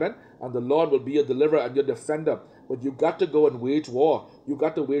Lord. Amen. And the Lord will be your deliverer and your defender. But you got to go and wage war. You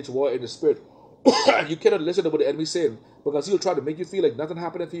got to wage war in the spirit. You cannot listen to what the enemy is saying, because he'll try to make you feel like nothing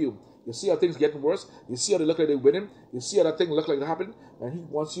happening to you. You see how things getting worse. You see how they look like they're winning. You see how that thing look like it happened. And he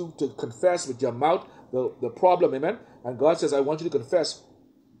wants you to confess with your mouth the problem. Amen. And God says, I want you to confess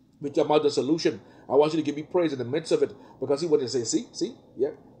with your mouth the solution. I want you to give me praise in the midst of it, because he wants to say, see,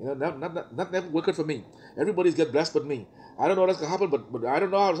 yeah, not never working for me. Everybody's get blessed but me. I don't know what's gonna happen, but I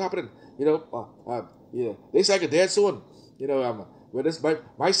don't know how it's happening. They say I get dead soon. With this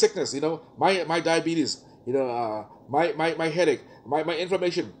my sickness, my diabetes, my headache, my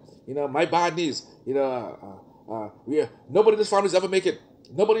inflammation, my bad knees, nobody in this family ever make it.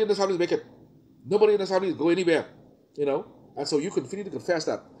 Nobody in this family make it. Nobody in this family go anywhere, And so you continue to confess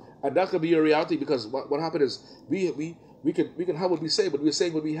that, and that's gonna be your reality, because what happened is we can have what we say, but we're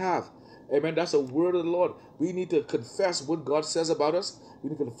saying what we have. Amen. That's the word of the Lord. We need to confess what God says about us. We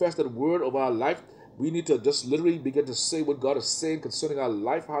need to confess that word of our life. We need to just literally begin to say what God is saying concerning our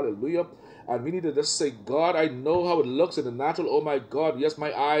life. Hallelujah. And we need to just say, God, I know how it looks in the natural. Oh my God. Yes,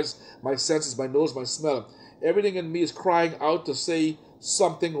 my eyes, my senses, my nose, my smell. Everything in me is crying out to say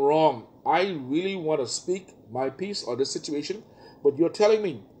something wrong. I really want to speak my piece on this situation. But you're telling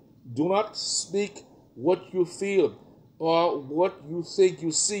me, do not speak what you feel or what you think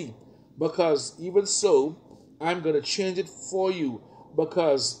you see. Because even so, I'm going to change it for you.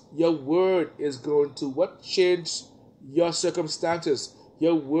 Because your word is going to what? Change your circumstances.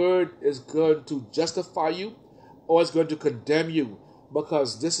 Your word is going to justify you or it's going to condemn you.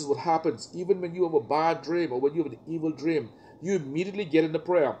 Because this is what happens. Even when you have a bad dream or when you have an evil dream, you immediately get into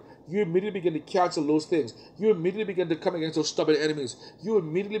prayer. You immediately begin to cancel those things. You immediately begin to come against those stubborn enemies. You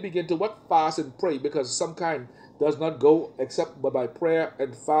immediately begin to what? Fast and pray, because some kind does not go except but by prayer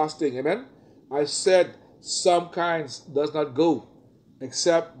and fasting. Amen? I said some kinds does not go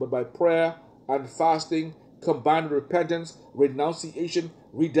except but by prayer and fasting, combined with repentance, renunciation,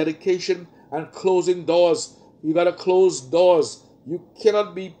 rededication, and closing doors. You got to close doors. You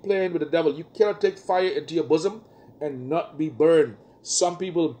cannot be playing with the devil. You cannot take fire into your bosom and not be burned. Some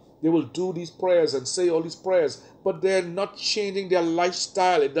people, they will do these prayers and say all these prayers, but they're not changing their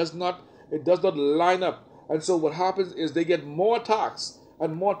lifestyle. It does not line up. And so what happens is they get more attacks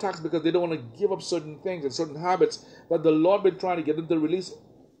and more attacks because they don't want to give up certain things and certain habits that the Lord been trying to get them to release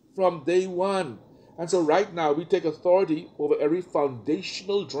from day one. And so right now we take authority over every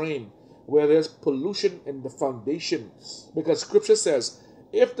foundational dream where there's pollution in the foundation. Because scripture says,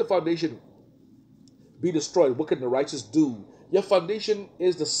 if the foundation be destroyed, what can the righteous do? Your foundation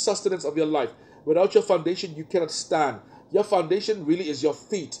is the sustenance of your life. Without your foundation, you cannot stand. Your foundation really is your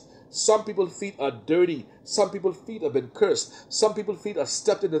feet. Some people's feet are dirty. Some people's feet have been cursed. Some people's feet are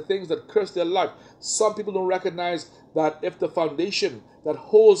stepped into things that curse their life. Some people don't recognize that if the foundation that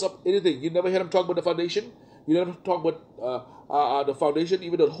holds up anything, you never hear them talk about the foundation? You never talk about the foundation,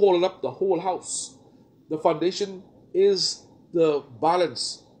 even that holding up the whole house. The foundation is the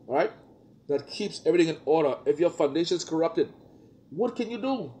balance, all right, that keeps everything in order. If your foundation is corrupted, what can you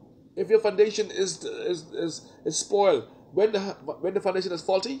do? If your foundation is spoiled, when the foundation is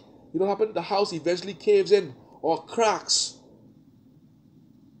faulty, you know what happens? The house eventually caves in or cracks.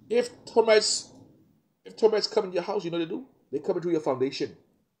 If termites come in your house, you know what they do? They come into your foundation.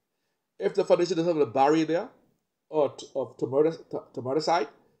 If the foundation doesn't have a barrier there, or termiticide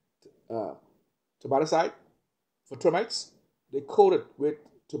for termites, they coat it with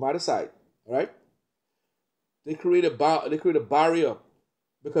termiticide. All right? They create a barrier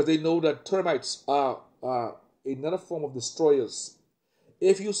because they know that termites are another form of destroyers.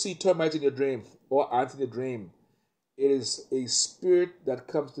 If you see termites in your dream or ants in your dream, it is a spirit that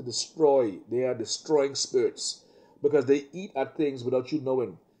comes to destroy. They are destroying spirits because they eat at things without you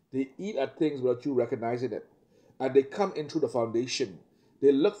knowing. They eat at things without you recognizing it. And they come into the foundation.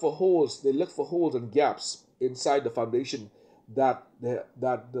 They look for holes. They look for holes and gaps inside the foundation that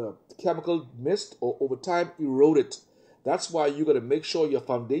the chemical mist or over time eroded. That's why you got to make sure your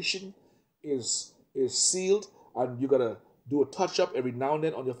foundation is sealed, and you got to do a touch up every now and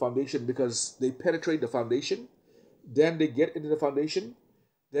then on your foundation, because they penetrate the foundation, then they get into the foundation,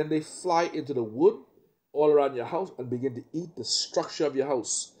 then they fly into the wood all around your house and begin to eat the structure of your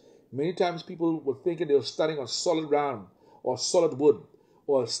house. Many times people were thinking they were standing on solid ground or solid wood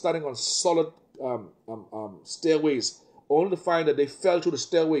or standing on solid stairways, only to find that they fell through the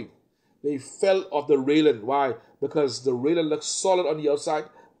stairway. They fell off the railing. Why? Because the railing looked solid on the outside,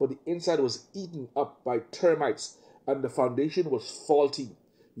 but the inside was eaten up by termites, and the foundation was faulty.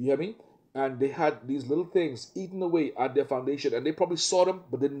 You hear me? And they had these little things eaten away at their foundation, and they probably saw them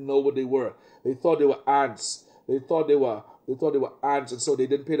but didn't know what they were. They thought they were ants. They thought they were ants, and so they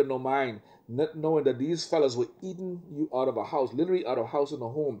didn't pay them no mind, not knowing that these fellas were eating you out of a house, literally out of a house and a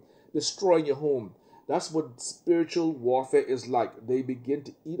home, destroying your home. That's what spiritual warfare is like. They begin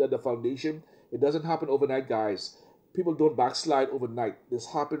to eat at the foundation. It doesn't happen overnight, guys. People don't backslide overnight. This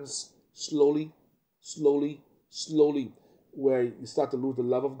happens slowly, where you start to lose the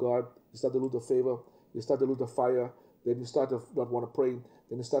love of God, you start to lose the favor, you start to lose the fire, then you start to not want to pray,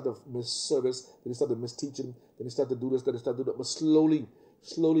 then you start to miss service, then you start to miss teaching, then you start to do this, then you start to do that. But slowly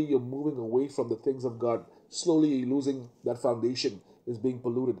you're moving away from the things of God. Slowly you're losing that foundation. It's being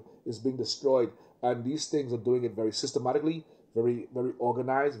polluted, it's being destroyed. And these things are doing it very systematically, very, very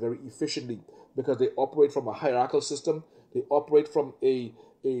organized, very efficiently, because they operate from a hierarchical system. They operate from a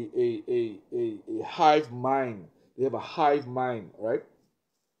hive mind. They have a hive mind, right?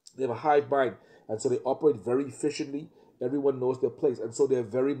 They have a hive mind. And so they operate very efficiently. Everyone knows their place. And so they're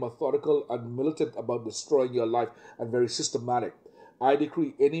very methodical and militant about destroying your life, and very systematic. I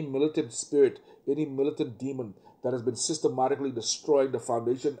decree any militant spirit, any militant demon that has been systematically destroying the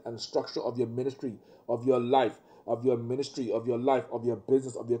foundation and structure of your ministry, of your life, of your ministry, of your life, of your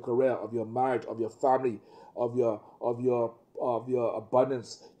business, of your career, of your marriage, of your family, of your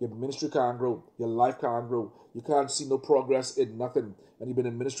abundance. Your ministry can't grow, your life can't grow. You can't see no progress in nothing. And you've been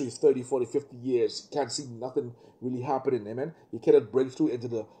in ministry 30, 40, 50 years. You can't see nothing really happening. Amen. You cannot break through into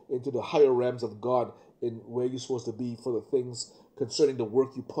the higher realms of God in where you're supposed to be for the things concerning the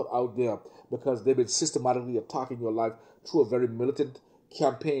work you put out there, because they've been systematically attacking your life through a very militant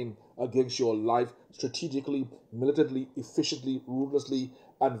campaign against your life, strategically, militantly, efficiently, ruthlessly,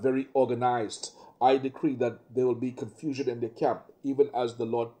 and very organized. I decree that there will be confusion in the camp, even as the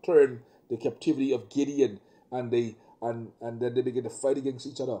Lord turned the captivity of Gideon, and then they begin to fight against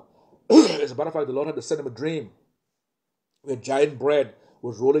each other. As a matter of fact, the Lord had to send him a dream where giant bread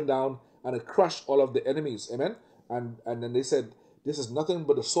was rolling down and it crushed all of the enemies. Amen. And then they said, this is nothing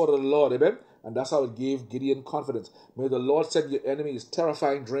but the sword of the Lord. Amen. And that's how it gave Gideon confidence. May the Lord send your enemies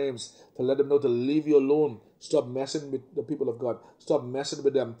terrifying dreams to let them know to leave you alone. Stop messing with the people of God. Stop messing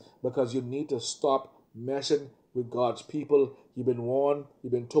with them, because you need to stop messing with God's people. You've been warned.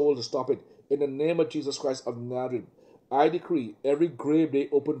 You've been told to stop it. In the name of Jesus Christ of Nazareth, I decree every grave they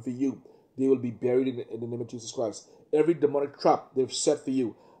open for you, they will be buried in the name of Jesus Christ. Every demonic trap they've set for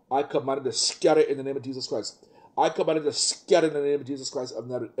you, I command it to scatter in the name of Jesus Christ. I command it to scatter in the name of Jesus Christ of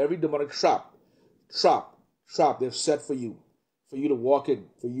Nazareth. Every demonic trap they've set for you to walk in,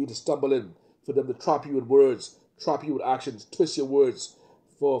 for you to stumble in, for them to trap you with words, trap you with actions, twist your words,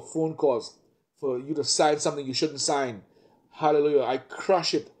 for phone calls, for you to sign something you shouldn't sign. Hallelujah. I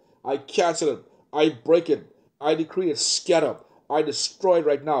crush it. I cancel it. I break it. I decree it scatter. I destroy it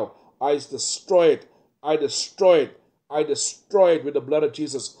right now. I destroy it. I destroy it. I destroy it with the blood of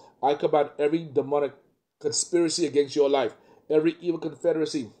Jesus. I command every demonic conspiracy against your life, every evil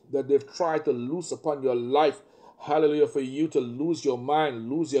confederacy that they've tried to loose upon your life, hallelujah, for you to lose your mind,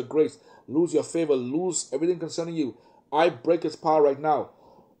 lose your grace, lose your favor, lose everything concerning you. I break its power right now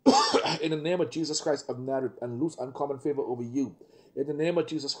in the name of Jesus Christ of Nazareth, and lose uncommon favor over you. In the name of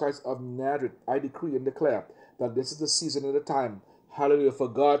Jesus Christ of Nazareth, I decree and declare that this is the season and the time, hallelujah, for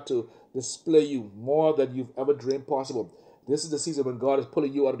God to display you more than you've ever dreamed possible. This is the season when God is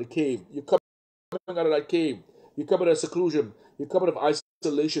pulling you out of the cave. You're coming out of that cave. You're coming out of seclusion. You're coming out of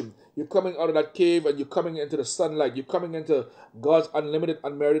isolation. You're coming out of that cave and you're coming into the sunlight. You're coming into God's unlimited,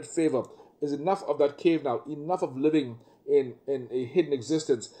 unmerited favor. There's enough of that cave now. Enough of living in a hidden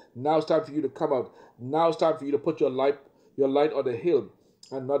existence. Now it's time for you to come out. Now it's time for you to put your light on the hill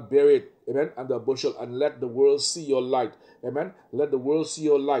and not bury it, amen, under a bushel, and let the world see your light, amen. Let the world see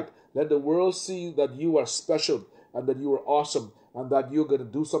your light. Let the world see that you are special and that you are awesome and that you're going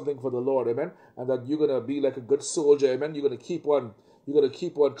to do something for the Lord, amen, and that you're going to be like a good soldier, amen. You're going to keep on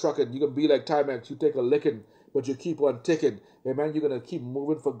trucking. You're going to be like Timex. You take a licking, but you keep on ticking, amen. You're going to keep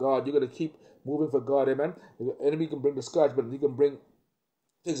moving for God. You're going to keep moving for God, amen. The enemy can bring discouragement. He can bring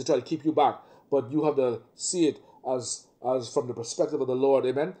things to try to keep you back, but you have to see it as from the perspective of the Lord,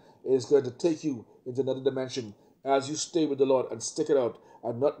 amen. It's going to take you into another dimension as you stay with the Lord and stick it out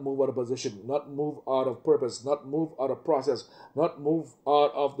and not move out of position, not move out of purpose, not move out of process, not move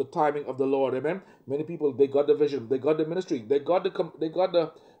out of the timing of the Lord, amen. Many people, they got the vision, they got the ministry, they got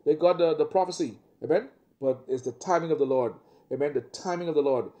the prophecy, amen. But it's the timing of the Lord, amen. The timing of the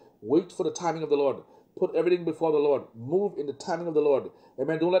Lord. Wait for the timing of the Lord. Put everything before the Lord. Move in the timing of the Lord.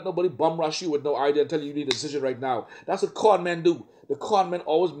 Amen. Don't let nobody bum rush you with no idea and tell you need a decision right now. That's what con men do. The con men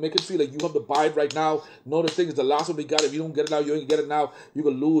always make it feel like you have to buy it right now. No, the thing is the last one we got. If you don't get it now, you ain't get it now. You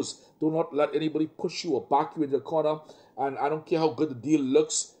can lose. Do not let anybody push you or back you into the corner. And I don't care how good the deal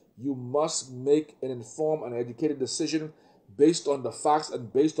looks. You must make an informed and educated decision based on the facts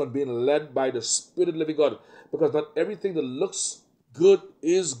and based on being led by the Spirit of the living God. Because not everything that looks good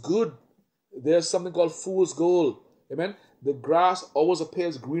is good. There's something called fool's gold. Amen. The grass always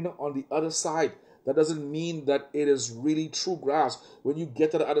appears greener on the other side. That doesn't mean that it is really true grass. When you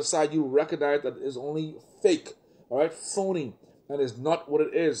get to the other side, you recognize that it's only fake, all right, phony, and it's not what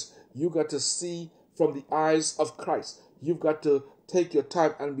it is. You got to see from the eyes of Christ. You've got to take your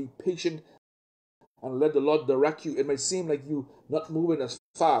time and be patient and let the Lord direct you. It may seem like you not moving as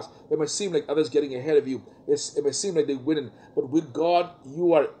fast. It may seem like others getting ahead of you. It may seem like they're winning. But with God,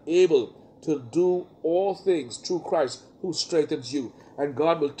 you are able to do all things through Christ who strengthens you. And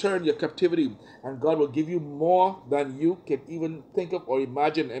God will turn your captivity, and God will give you more than you can even think of or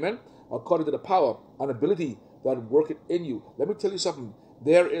imagine, amen, according to the power and ability that worketh in you. Let me tell you something.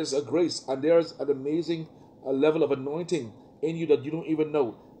 There is a grace and there is an amazing level of anointing in you that you don't even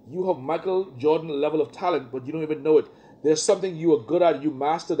know. You have Michael Jordan level of talent, but you don't even know it. There's something you are good at, you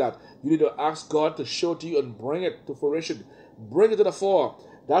master that. You need to ask God to show it to you and bring it to fruition. Bring it to the fore.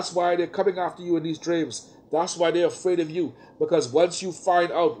 That's why they're coming after you in these dreams. That's why they're afraid of you. Because once you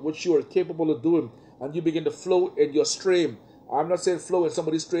find out what you are capable of doing and you begin to flow in your stream, I'm not saying flow in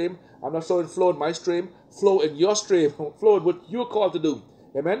somebody's stream. I'm not saying flow in my stream. Flow in your stream. Flow in what you're called to do.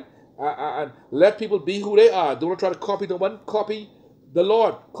 Amen? And let people be who they are. Don't try to copy no one. Copy the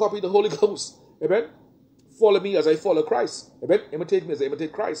Lord. Copy the Holy Ghost. Amen? Follow me as I follow Christ. Amen? Imitate me as I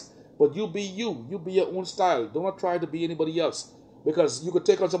imitate Christ. But you be you. You be your own style. Do not try to be anybody else. Because you could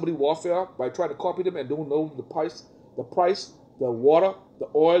take on somebody's warfare by trying to copy them and don't know the price, the water, the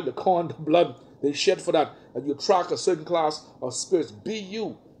oil, the corn, the blood they shed for that. And you attract a certain class of spirits. Be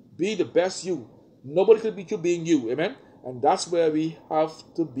you. Be the best you. Nobody can beat you being you. Amen? And that's where we have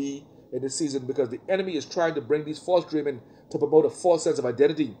to be in this season, because the enemy is trying to bring these false dreaming to promote a false sense of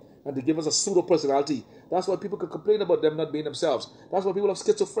identity and to give us a pseudo personality. That's why people can complain about them not being themselves. That's why people have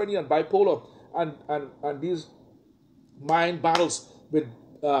schizophrenia and bipolar and these mind battles with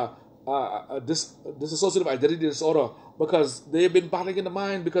dissociative identity disorder, because they've been battling in the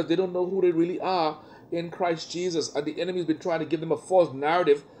mind because they don't know who they really are in Christ Jesus, and the enemy's been trying to give them a false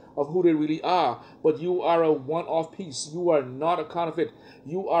narrative of who they really are. But you are a one-off piece. You are not a counterfeit.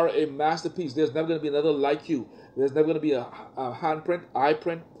 You are a masterpiece. There's never going to be another like you. There's never going to be a handprint, eye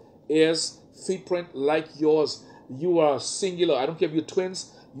print, ears, feet print like yours. You are singular. I don't care if you're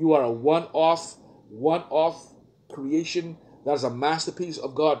twins. You are a one-off creation that is a masterpiece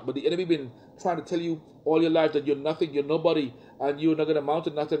of God. But the enemy been trying to tell you all your life that you're nothing, you're nobody, and you're not going to amount to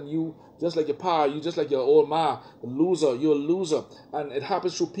nothing. You just like your pa, you just like your old ma, a loser. You're a loser. And it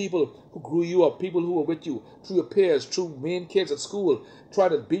happens through people who grew you up, people who were with you, through your peers, through main kids at school, trying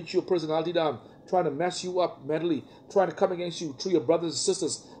to beat your personality down, trying to mess you up mentally, trying to come against you through your brothers and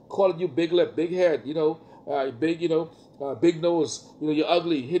sisters, calling you big lip, big head, big nose, you're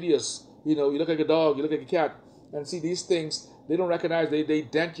ugly, hideous, you look like a dog, you look like a cat. And see, these things, they don't recognize, they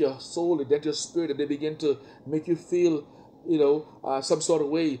dent your soul, they dent your spirit, and they begin to make you feel, some sort of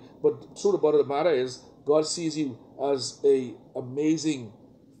way. But the truth about the matter is, God sees you as a amazing,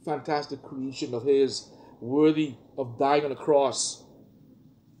 fantastic creation of His, worthy of dying on the cross,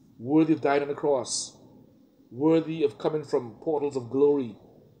 worthy of dying on the cross, worthy of coming from portals of glory,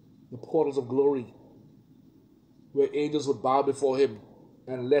 the portals of glory, where angels would bow before Him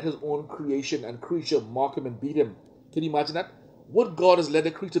and let His own creation and creature mock Him and beat Him. Can you imagine that? What God has let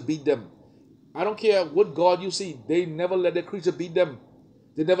the creature beat them? I don't care what God you see. They never let their creature beat them.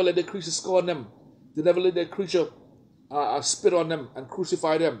 They never let their creature scorn them. They never let their creature spit on them and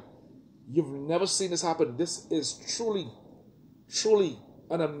crucify them. You've never seen this happen. This is truly, truly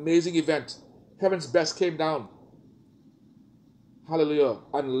an amazing event. Heaven's best came down. Hallelujah.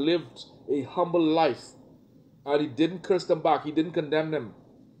 And lived a humble life. And He didn't curse them back. He didn't condemn them.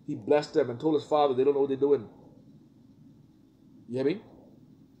 He blessed them and told His Father they don't know what they're doing. You hear me?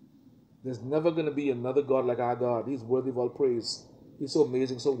 There's never going to be another God like our God. He's worthy of all praise. He's so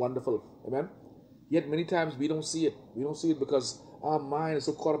amazing, so wonderful. Amen? Yet many times we don't see it. We don't see it because our mind is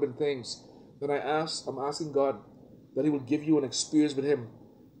so caught up in things. Then I'm asking God that He will give you an experience with Him,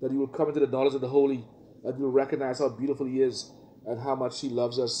 that you will come into the knowledge of the Holy, that you will recognize how beautiful He is and how much He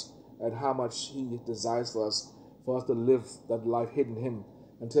loves us and how much He desires for us to live that life hidden in Him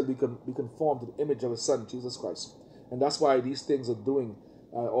until we can be conformed to the image of His Son, Jesus Christ. And that's why these things are doing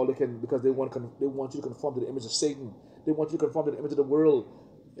all they can, because they want you to conform to the image of Satan. They want you to conform to the image of the world.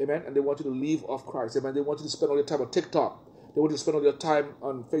 Amen? And they want you to leave off Christ. Amen? They want you to spend all your time on TikTok. They want you to spend all your time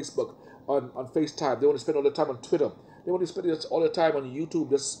on Facebook, on FaceTime. They want you to spend all your time on Twitter. They want you to spend all your time on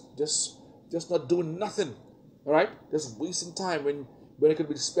YouTube just not doing nothing. All right? Just wasting time when it could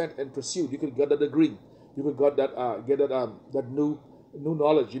be spent in pursuit. You could get that degree. You could get that new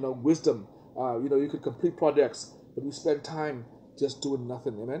knowledge, wisdom. You could complete projects. But we spend time just doing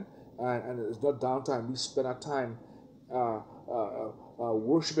nothing, amen? And it's not downtime. We spend our time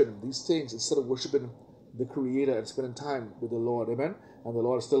worshiping these things instead of worshiping the Creator and spending time with the Lord, amen? And the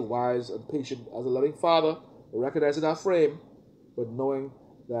Lord is still wise and patient as a loving Father, recognizing our frame, but knowing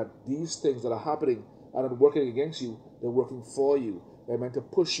that these things that are happening are not working against you, they're working for you, amen? To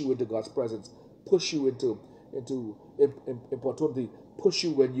push you into God's presence, push you into importunity, push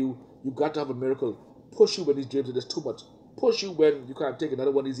you when you got to have a miracle, push you when these dreams are just too much. Push you when you can't take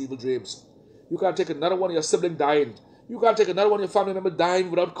another one of these evil dreams. You can't take another one of your sibling dying. You can't take another one of your family member dying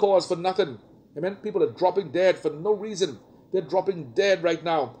without cause for nothing. Amen? People are dropping dead for no reason. They're dropping dead right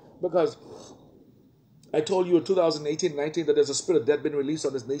now because I told you in 2018-19 that there's a spirit of death been released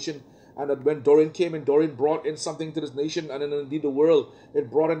on this nation, and that when Dorian came in, Dorian brought in something to this nation and indeed the world. It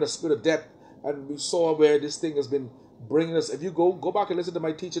brought in the spirit of death, and we saw where this thing has been bringing us. If you go back and listen to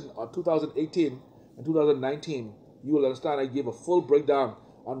my teaching on 2018 and 2019, you will understand I gave a full breakdown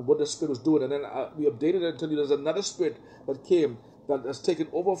on what the Spirit was doing. And then we updated it until there's another Spirit that came that has taken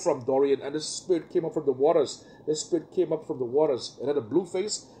over from Dorian, and this Spirit came up from the waters. This Spirit came up from the waters. It had a blue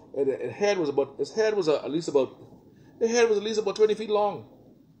face, and his head was at least about 20 feet long.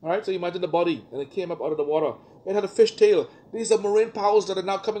 All right, so you imagine the body, and it came up out of the water. It had a fish tail. These are marine powers that are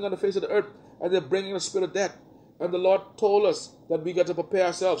now coming on the face of the earth, and they're bringing the spirit of death. And the Lord told us that we got to prepare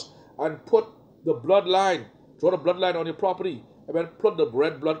ourselves and put the bloodline, draw the bloodline on your property, and then put the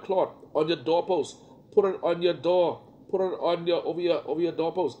red blood cloth on your doorpost, put it on your door, put it on your over your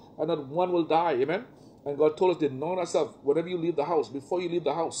doorpost, and not one will die. Amen. And God told us to know ourselves whenever you leave the house, before you leave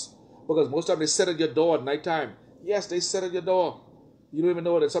the house, because most of the time they set at your door at night time. Yes, they set at your door. You don't even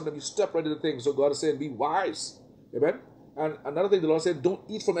know that sometimes you step right into things. So God is saying, be wise. Amen. And another thing the Lord said, don't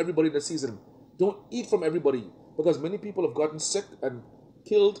eat from everybody in the season. Don't eat from everybody. Because many people have gotten sick and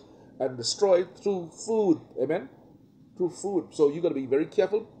killed and destroyed through food. Amen. Through food. So you got to be very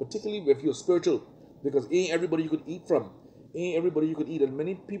careful, particularly if you're spiritual. Because ain't everybody you could eat from. Ain't everybody you could eat. And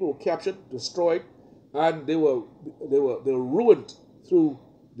many people were captured, destroyed, and they were ruined through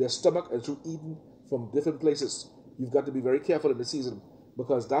their stomach and through eating from different places. You've got to be very careful in the season,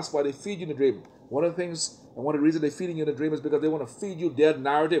 because that's why they feed you in the dream. One of the things and one of the reasons they're feeding you in the dream is because they want to feed you their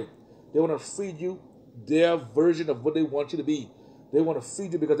narrative. They want to feed you their version of what they want you to be. They want to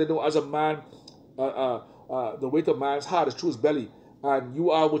feed you because they know as a man, the weight of man's heart is through his belly, and you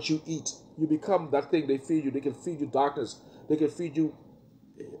are what you eat. You become that thing they feed you. They can feed you darkness. They can feed you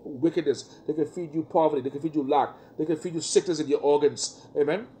wickedness. They can feed you poverty. They can feed you lack. They can feed you sickness in your organs.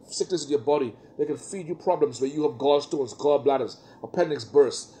 Amen. Sickness in your body. They can feed you problems where you have gallstones, gallbladders, appendix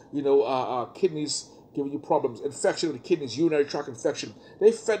bursts, kidneys giving you problems, infection of the kidneys, urinary tract infection.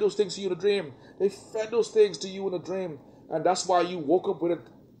 They fed those things to you in a dream. They fed those things to you in a dream. And that's why you woke up with it.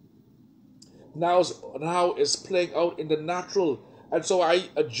 Now it's playing out in the natural. And so I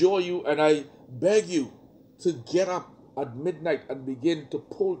adjure you and I beg you to get up at midnight and begin to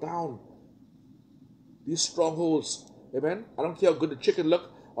pull down these strongholds. Amen. I don't care how good the chicken look.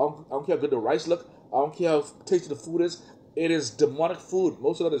 I don't care how good the rice look. I don't care how tasty the food is. It is demonic food.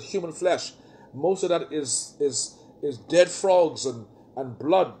 Most of that is human flesh. Most of that is dead frogs and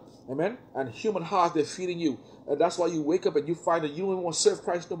blood. Amen. And human heart they're feeding you. And that's why you wake up and you find that you don't even want to serve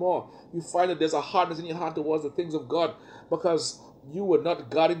Christ no more. You find that there's a hardness in your heart towards the things of God, because you were not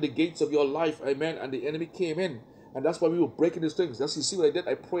guarding the gates of your life. Amen. And the enemy came in. And that's why we were breaking these things. That's, you see what I did?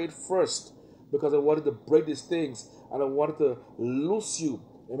 I prayed first because I wanted to break these things, and I wanted to loose you,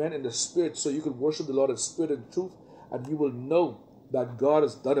 amen, in the spirit, so you can worship the Lord in spirit and truth, and you will know that God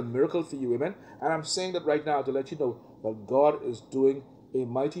has done a miracle for you, amen. And I'm saying that right now to let you know that God is doing a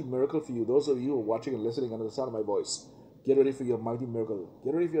mighty miracle for you. Those of you who are watching and listening under the sound of my voice, get ready for your mighty miracle.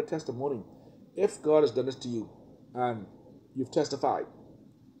 Get ready for your testimony. If God has done this to you and you've testified,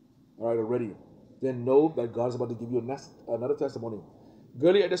 all right, already, then know that God is about to give you another testimony.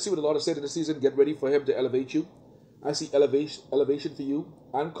 Girlie, I just see what the Lord has said in this season. Get ready for Him to elevate you. I see elevation for you,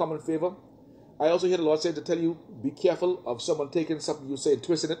 uncommon favor. I also hear the Lord saying to tell you, be careful of someone taking something you say and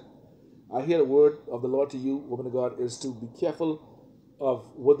twisting it. I hear the word of the Lord to you, woman of God, is to be careful of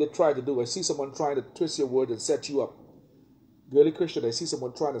what they're trying to do. I see someone trying to twist your word and set you up. Girlie Christian, I see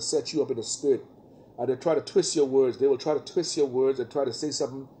someone trying to set you up in the spirit. And they try to twist your words. They will try to twist your words and try to say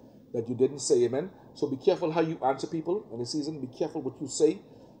something that you didn't say, amen. So be careful how you answer people in this season. Be careful what you say.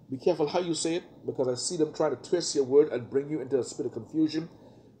 Be careful how you say it, because I see them trying to twist your word and bring you into a spirit of confusion,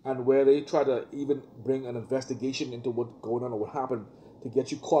 and where they try to even bring an investigation into what's going on or what happened to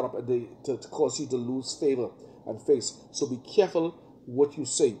get you caught up and to cause you to lose favor and face. So be careful what you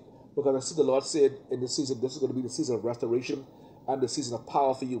say, because I see the Lord said in this season, this is going to be the season of restoration and the season of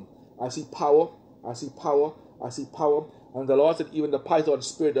power for you. I see power. I see power. I see power. And the Lord said even the python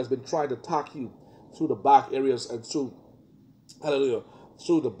spirit that's been trying to attack you through the back areas and through, hallelujah,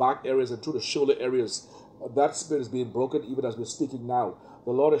 through the back areas and through the shoulder areas, that spirit is being broken even as we're speaking now.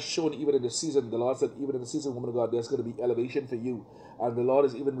 The Lord has shown even in the season, the Lord said even in the season, woman of God, there's going to be elevation for you. And the Lord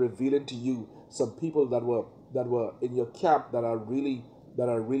is even revealing to you some people that were in your camp that are really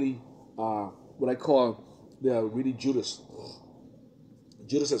what I call, they are really Judases,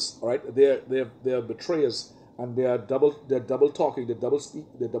 all right? They're betrayers, and they're double talking, they're double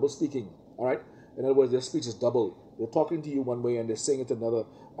speaking, all right? In other words, their speech is double. They're talking to you one way and they're saying it another,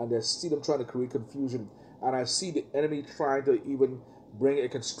 and I see them trying to create confusion. And I see the enemy trying to even bring a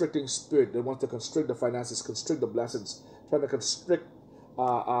constricting spirit that wants to constrict the finances, constrict the blessings, trying to constrict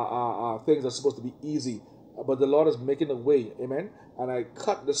things that are supposed to be easy. but the Lord is making a way. Amen. And I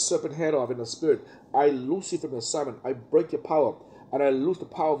cut the serpent head off in the spirit. I loose you from the assignment. I break your power. And I loose the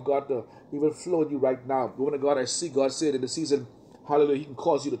power of God to even flow in you right now. Woman of God, I see God said in the season, hallelujah, He can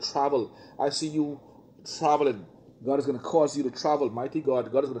cause you to travel. I see you traveling. God is going to cause you to travel. Mighty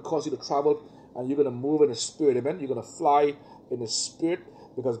God, God is going to cause you to travel, and you're going to move in the spirit. Amen. You're going to fly in the spirit,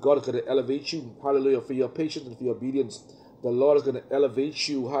 because God is going to elevate you. Hallelujah. For your patience and for your obedience. The Lord is going to elevate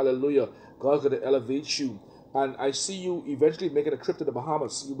you. Hallelujah. God is going to elevate you. And I see you eventually making a trip to the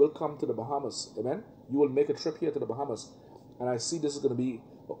Bahamas. You will come to the Bahamas. Amen. You will make a trip here to the Bahamas. And I see this is going to be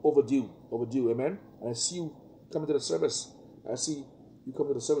overdue. Amen. And I see you coming to the service. I see you come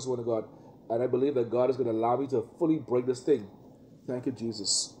to the service, woman of God. And I believe that God is going to allow me to fully break this thing. Thank you,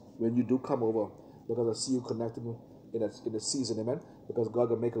 Jesus. When you do come over, because I see you connected in the season. Amen. Because God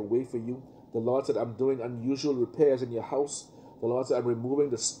will make a way for you. The Lord said, I'm doing unusual repairs in your house. The Lord said, I'm removing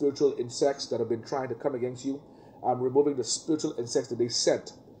the spiritual insects that have been trying to come against you. I'm removing the spiritual insects that they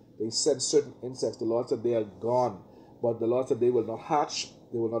sent. They sent certain insects. The Lord said they are gone. But the Lord said they will not hatch.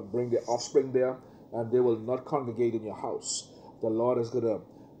 They will not bring their offspring there. And they will not congregate in your house. The Lord is going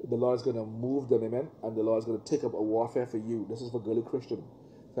to move them. Amen. And the Lord is going to take up a warfare for you. This is for girly Christian.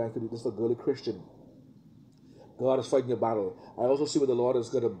 Thank you. This is for girly Christian. God is fighting your battle. I also see where the Lord is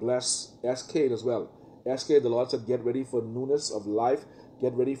going to bless SK as well. SK, the Lord said, get ready for newness of life.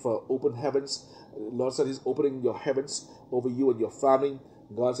 Get ready for open heavens. The Lord said He's opening your heavens over you and your family.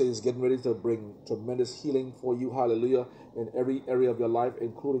 God said He's getting ready to bring tremendous healing for you. Hallelujah. In every area of your life,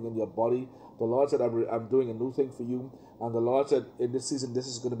 including in your body. The Lord said, I'm doing a new thing for you. And the Lord said, in this season, this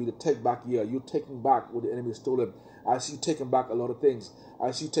is going to be the take back year. You're taking back what the enemy stolen. I see you taking back a lot of things.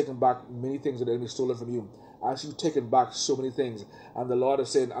 I see you taking back many things that the enemy stolen from you. I see you taking back so many things. And the Lord is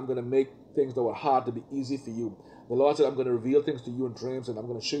saying, I'm going to make things that were hard to be easy for you. The Lord said, I'm going to reveal things to you in dreams, and I'm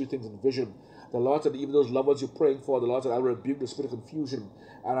going to show you things in vision. The Lord said, even those loved ones you're praying for, the Lord said, I will rebuke the spirit of confusion,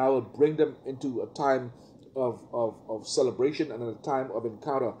 and I will bring them into a time of celebration and a time of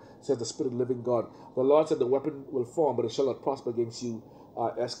encounter, says the Spirit of the living God. The Lord said, the weapon will form, but it shall not prosper against you,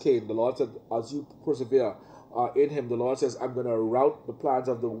 SK. The Lord said, as you persevere in Him, the Lord says, I'm going to rout the plans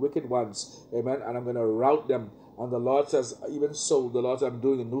of the wicked ones. Amen. And I'm going to rout them. And the Lord says, even so, the Lord said, I'm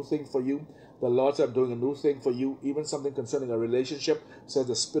doing a new thing for you. The Lord said, I'm doing a new thing for you, even something concerning a relationship, says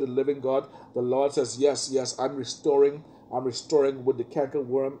the Spirit of the living God. The Lord says, yes, I'm restoring what the canker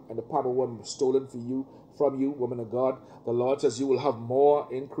worm and the palmer worm have stolen from you, woman of God. The Lord says, you will have more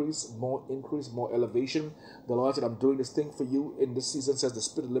increase, more elevation. The Lord said, I'm doing this thing for you in this season, says the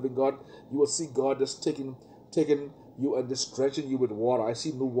Spirit of the living God. You will see God just taking you and just drenching you with water. I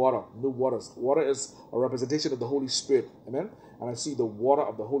see new waters. Water is a representation of the Holy Spirit. Amen. And I see the water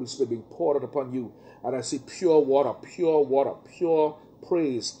of the Holy Spirit being poured out upon you. And I see pure water, pure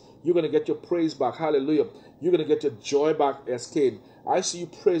praise. You're going to get your praise back. Hallelujah. You're going to get your joy back as Cain. I see you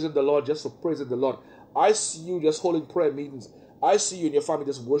praising the Lord just for praising the Lord. I see you just holding prayer meetings. I see you and your family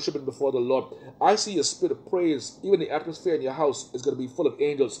just worshiping before the Lord. I see your spirit of praise. Even the atmosphere in your house is going to be full of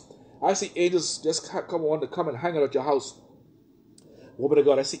angels. I see angels just come and hang out at your house. Woman of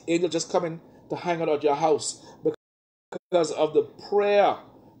God, I see angels just coming to hang out at your house because of the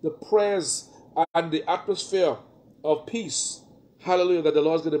prayers and the atmosphere of peace. Hallelujah, that the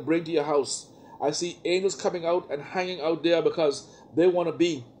Lord's going to bring to your house. I see angels coming out and hanging out there because they want to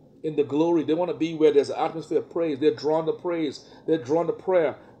be in the glory. They want to be where there's an atmosphere of praise. They're drawn to praise. They're drawn to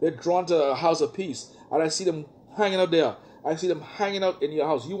prayer. They're drawn to a house of peace. And I see them hanging out there. I see them hanging out in your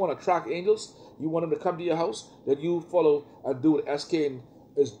house. You want to attract angels? You want them to come to your house? Then you follow and do what SK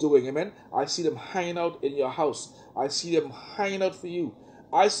is doing. Amen. I see them hanging out in your house. I see them hanging out for you.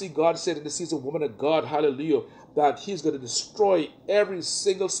 I see God said in the season, woman of God, hallelujah, that He's going to destroy every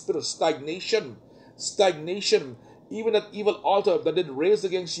single spirit of stagnation, even that evil altar that did raise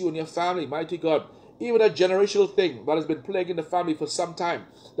against you and your family, mighty God, even that generational thing that has been plaguing the family for some time,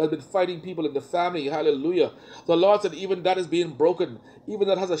 that has been fighting people in the family, hallelujah. The Lord said even that is being broken, even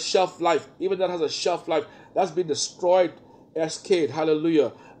that has a shelf life, that's been destroyed, SK,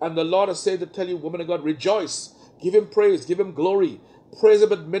 hallelujah. And the Lord is saying to tell you, woman of God, rejoice, give Him praise, give Him glory, praise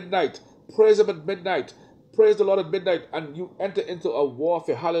Him at midnight, praise Him at midnight, praise the Lord at midnight, and you enter into a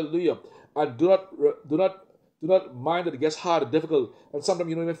warfare, hallelujah. And do not mind that it gets hard and difficult, and sometimes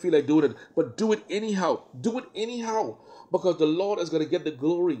you don't even feel like doing it, but do it anyhow. Do it anyhow, because the Lord is going to get the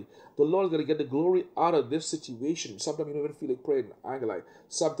glory. The Lord is going to get the glory out of this situation. Sometimes you don't even feel like praying. I ain't like.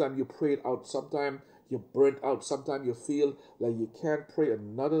 Sometimes you pray it out. Sometimes you're burnt out. Sometimes you feel like you can't pray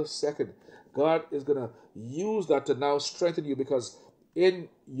another second. God is going to use that to now strengthen you, because in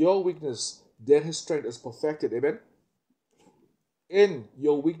your weakness, then His strength is perfected. Amen. In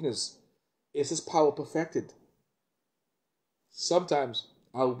your weakness, is His power perfected. Sometimes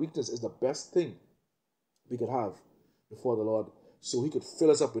our weakness is the best thing we could have before the Lord, so He could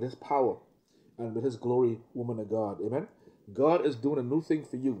fill us up with His power and with His glory, woman of God. Amen. God is doing a new thing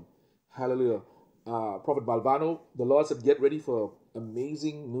for you. Hallelujah. Prophet Balvano, the Lord said, get ready for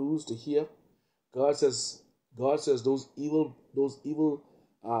amazing news to hear. God says, those evil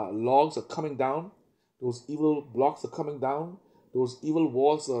logs are coming down. Those evil blocks are coming down. Those evil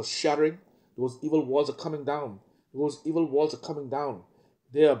walls are shattering. Those evil walls are coming down. Those evil walls are coming down.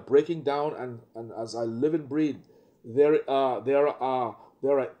 They are breaking down, and as I live and breathe, there are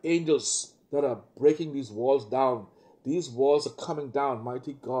angels that are breaking these walls down. These walls are coming down,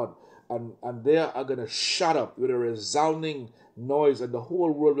 mighty God, and they are going to shatter with a resounding noise, and the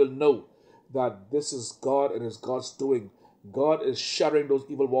whole world will know that this is God and it's God's doing. God is shattering those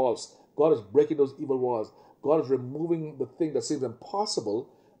evil walls. God is breaking those evil walls. God is removing the thing that seems impossible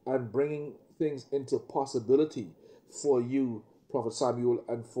and bringing things into possibility for you, Prophet Samuel,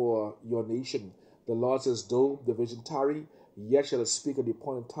 and for your nation. The Lord says, though the vision tarry, yet shall it speak at the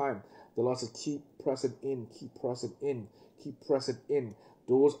appointed time. The Lord says, keep pressing in, keep pressing in, keep pressing in.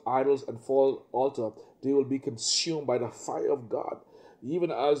 Those idols and false altar, they will be consumed by the fire of God.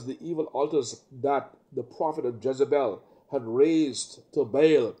 Even as the evil altars that the prophet of Jezebel had raised to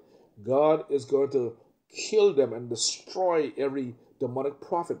Baal, God is going to kill them and destroy every demonic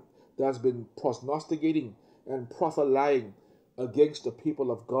prophet that has been prognosticating and prophesying against the people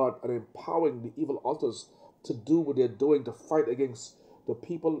of God and empowering the evil altars to do what they're doing to fight against the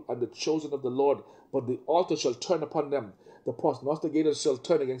people and the chosen of the Lord. But the altar shall turn upon them. The prognosticators shall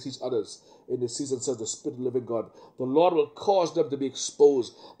turn against each others in this season, says the Spirit of the living God. The Lord will cause them to be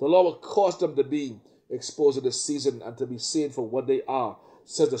exposed. The Lord will cause them to be exposed in this season and to be seen for what they are,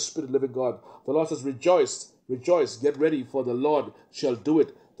 says the Spirit of the living God. The Lord says, rejoice, rejoice, get ready, for the Lord shall do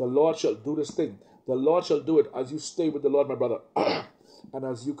it. The Lord shall do this thing. The Lord shall do it as you stay with the Lord, my brother. And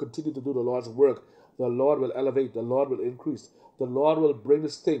as you continue to do the Lord's work, the Lord will elevate, the Lord will increase. The Lord will bring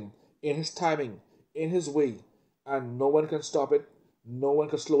this thing in His timing, in His way, and no one can stop it. No one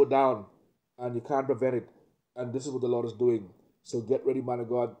can slow it down, and you can't prevent it. And this is what the Lord is doing. So get ready, man of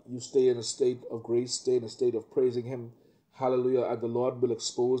God. You stay in a state of grace, stay in a state of praising Him. Hallelujah. And the Lord will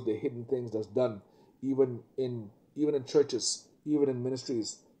expose the hidden things that's done, even in churches, even in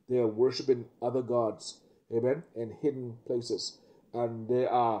ministries. They are worshiping other gods, amen, in hidden places, and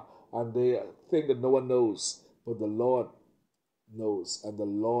they think that no one knows, but the Lord knows, and the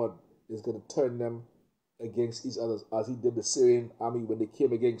Lord is going to turn them against each other, as He did the Syrian army when they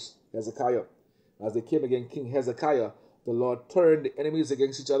came against Hezekiah. As they came against King Hezekiah, the Lord turned the enemies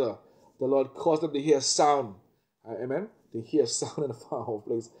against each other. The Lord caused them to hear sound, amen. They hear sound in a far off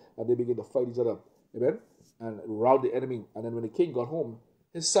place, and they begin to fight each other, amen, and rout the enemy. And then when the king got home,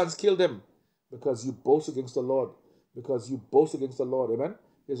 his sons killed him, because you boast against the Lord. Because you boast against the Lord, amen.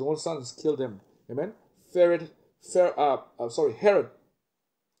 His own sons killed him, amen. Herod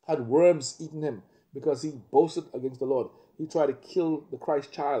had worms eating him because he boasted against the Lord. He tried to kill the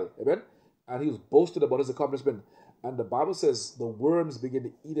Christ child, amen. And he was boasted about his accomplishment. And the Bible says the worms begin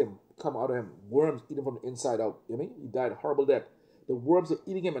to eat him, come out of him. Worms eat him from the inside out. You know what I mean? He died a horrible death. The worms were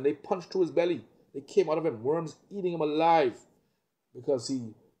eating him, and they punched through his belly. They came out of him, worms eating him alive, because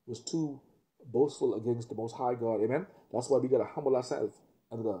he was too boastful against the Most High God. Amen. That's why we got to humble ourselves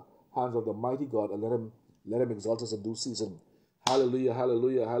under the hands of the mighty God and let him exalt us in due season. Hallelujah,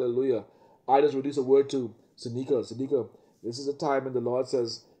 hallelujah, hallelujah. I just released a word to Sanika. Sanika, this is a time when the Lord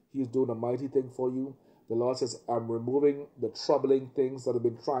says He's doing a mighty thing for you. The Lord says, I'm removing the troubling things that have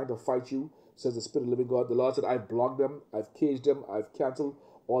been trying to fight you, says the Spirit of the living God. The Lord said, I've blocked them, I've caged them, I've canceled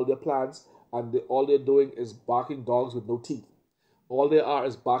all their plans, and all they're doing is barking dogs with no teeth. All they are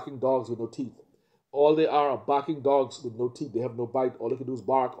is barking dogs with no teeth. All they are barking dogs with no teeth. They have no bite. All they can do is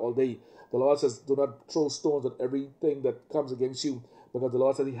bark all day. The Lord says, do not throw stones at everything that comes against you, because the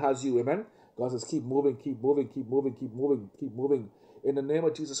Lord says He has you. Amen. God says, keep moving, keep moving, keep moving, keep moving, keep moving. In the name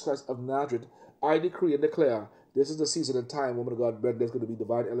of Jesus Christ of Nazareth, I decree and declare, this is the season and time, woman of God, when there's going to be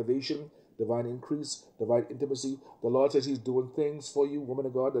divine elevation, divine increase, divine intimacy. The Lord says He's doing things for you, woman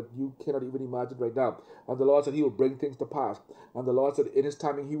of God, that you cannot even imagine right now. And the Lord said He will bring things to pass. And the Lord said in His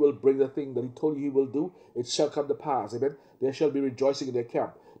timing He will bring the thing that He told you He will do. It shall come to pass. Amen. There shall be rejoicing in their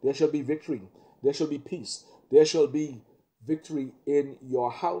camp. There shall be victory. There shall be peace. There shall be victory in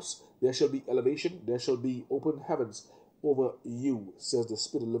your house. There shall be elevation. There shall be open heavens over you, says the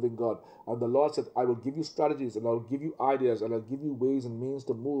Spirit of the living God. And the Lord said, I will give you strategies, and I'll give you ideas, and I'll give you ways and means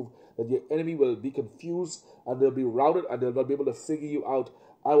to move, that your enemy will be confused, and they'll be routed, and they'll not be able to figure you out.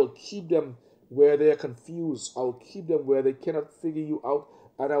 I will keep them where they are confused. I will keep them where they cannot figure you out,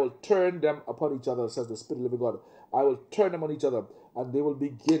 and I will turn them upon each other, says the Spirit of the living God. I will turn them on each other, and they will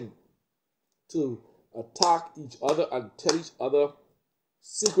begin to attack each other and tell each other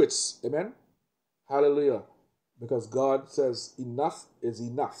secrets. Amen. Hallelujah. Because God says enough is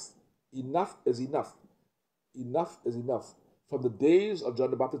enough. Enough is enough. Enough is enough. From the days of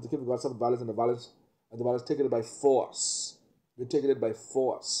John the Baptist, the king of God suffered violence, and the violence taken it by force. We're taking it by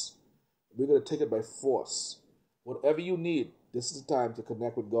force. We're going to take it by force. Whatever you need, this is the time to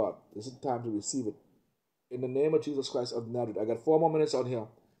connect with God. This is the time to receive it. In the name of Jesus Christ of Nazareth. I got 4 more minutes on here,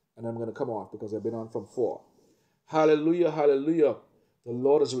 and I'm going to come off because I've been on from 4. Hallelujah, hallelujah. The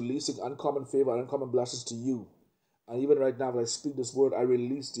Lord is releasing uncommon favor and uncommon blessings to you. And even right now, as I speak this word, I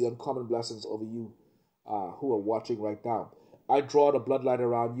release the uncommon blessings over you who are watching right now. I draw the bloodline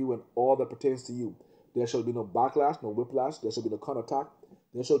around you and all that pertains to you. There shall be no backlash, no whiplash. There shall be no counterattack.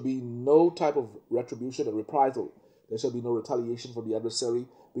 There shall be no type of retribution and reprisal. There shall be no retaliation from the adversary.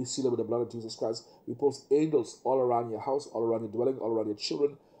 Be sealed with the blood of Jesus Christ. We post angels all around your house, all around your dwelling, all around your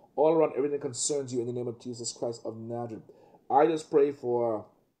children, all around everything that concerns you in the name of Jesus Christ of Nazareth. I just pray for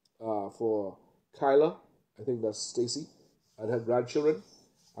Kyla. I think that's Stacy and her grandchildren.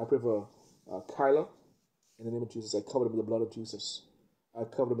 I pray for Kyla in the name of Jesus. I cover them with the blood of Jesus. I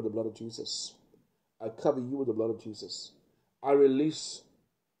cover them with the blood of Jesus. I cover you with the blood of Jesus. I release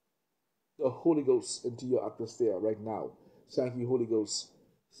the Holy Ghost into your atmosphere right now. Thank you, Holy Ghost.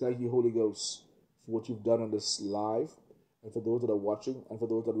 Thank you, Holy Ghost, for what you've done on this live, and for those that are watching, and for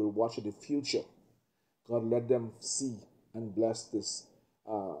those that will watch in the future. God, let them see and bless this,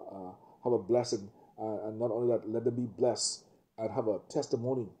 have a blessing, and not only that, let them be blessed and have a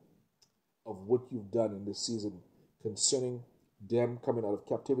testimony of what you've done in this season concerning them coming out of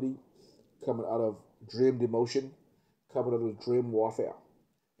captivity, coming out of dream demotion, coming out of dream warfare.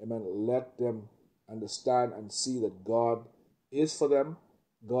 Amen. Let them understand and see that God is for them.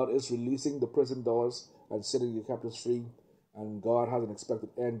 God is releasing the prison doors and setting the captives free. And God has an expected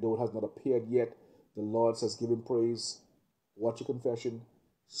end, though it has not appeared yet. The Lord says, give him praise, watch your confession,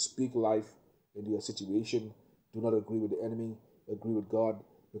 speak life into your situation. Do not agree with the enemy, agree with God,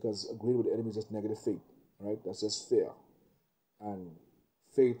 because agreeing with the enemy is just negative faith. All right? That's just fear. And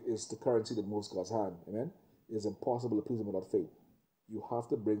faith is the currency that moves God's hand. Amen? It is impossible to please him without faith. You have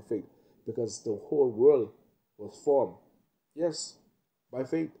to bring faith, because the whole world was formed, yes, by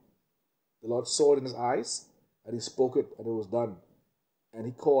faith. The Lord saw it in his eyes, and he spoke it, and it was done. And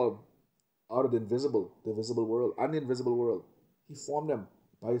he called out of the visible world, and the invisible world. He formed them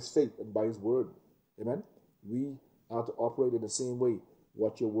by his faith and by his word. Amen? We are to operate in the same way.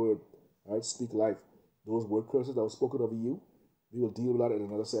 Watch your word. All right? Speak life. Those word curses that were spoken over you, we will deal with that in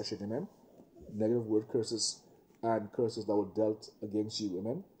another session. Amen? Negative word curses and curses that were dealt against you.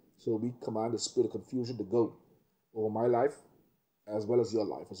 Amen? So we command the spirit of confusion to go over my life as well as your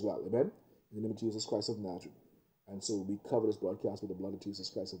life as well. Amen? In the name of Jesus Christ of Nazareth. And so we cover this broadcast with the blood of Jesus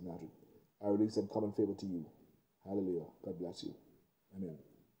Christ of Nazareth. I release uncommon favor to you. Hallelujah. God bless you. Amen.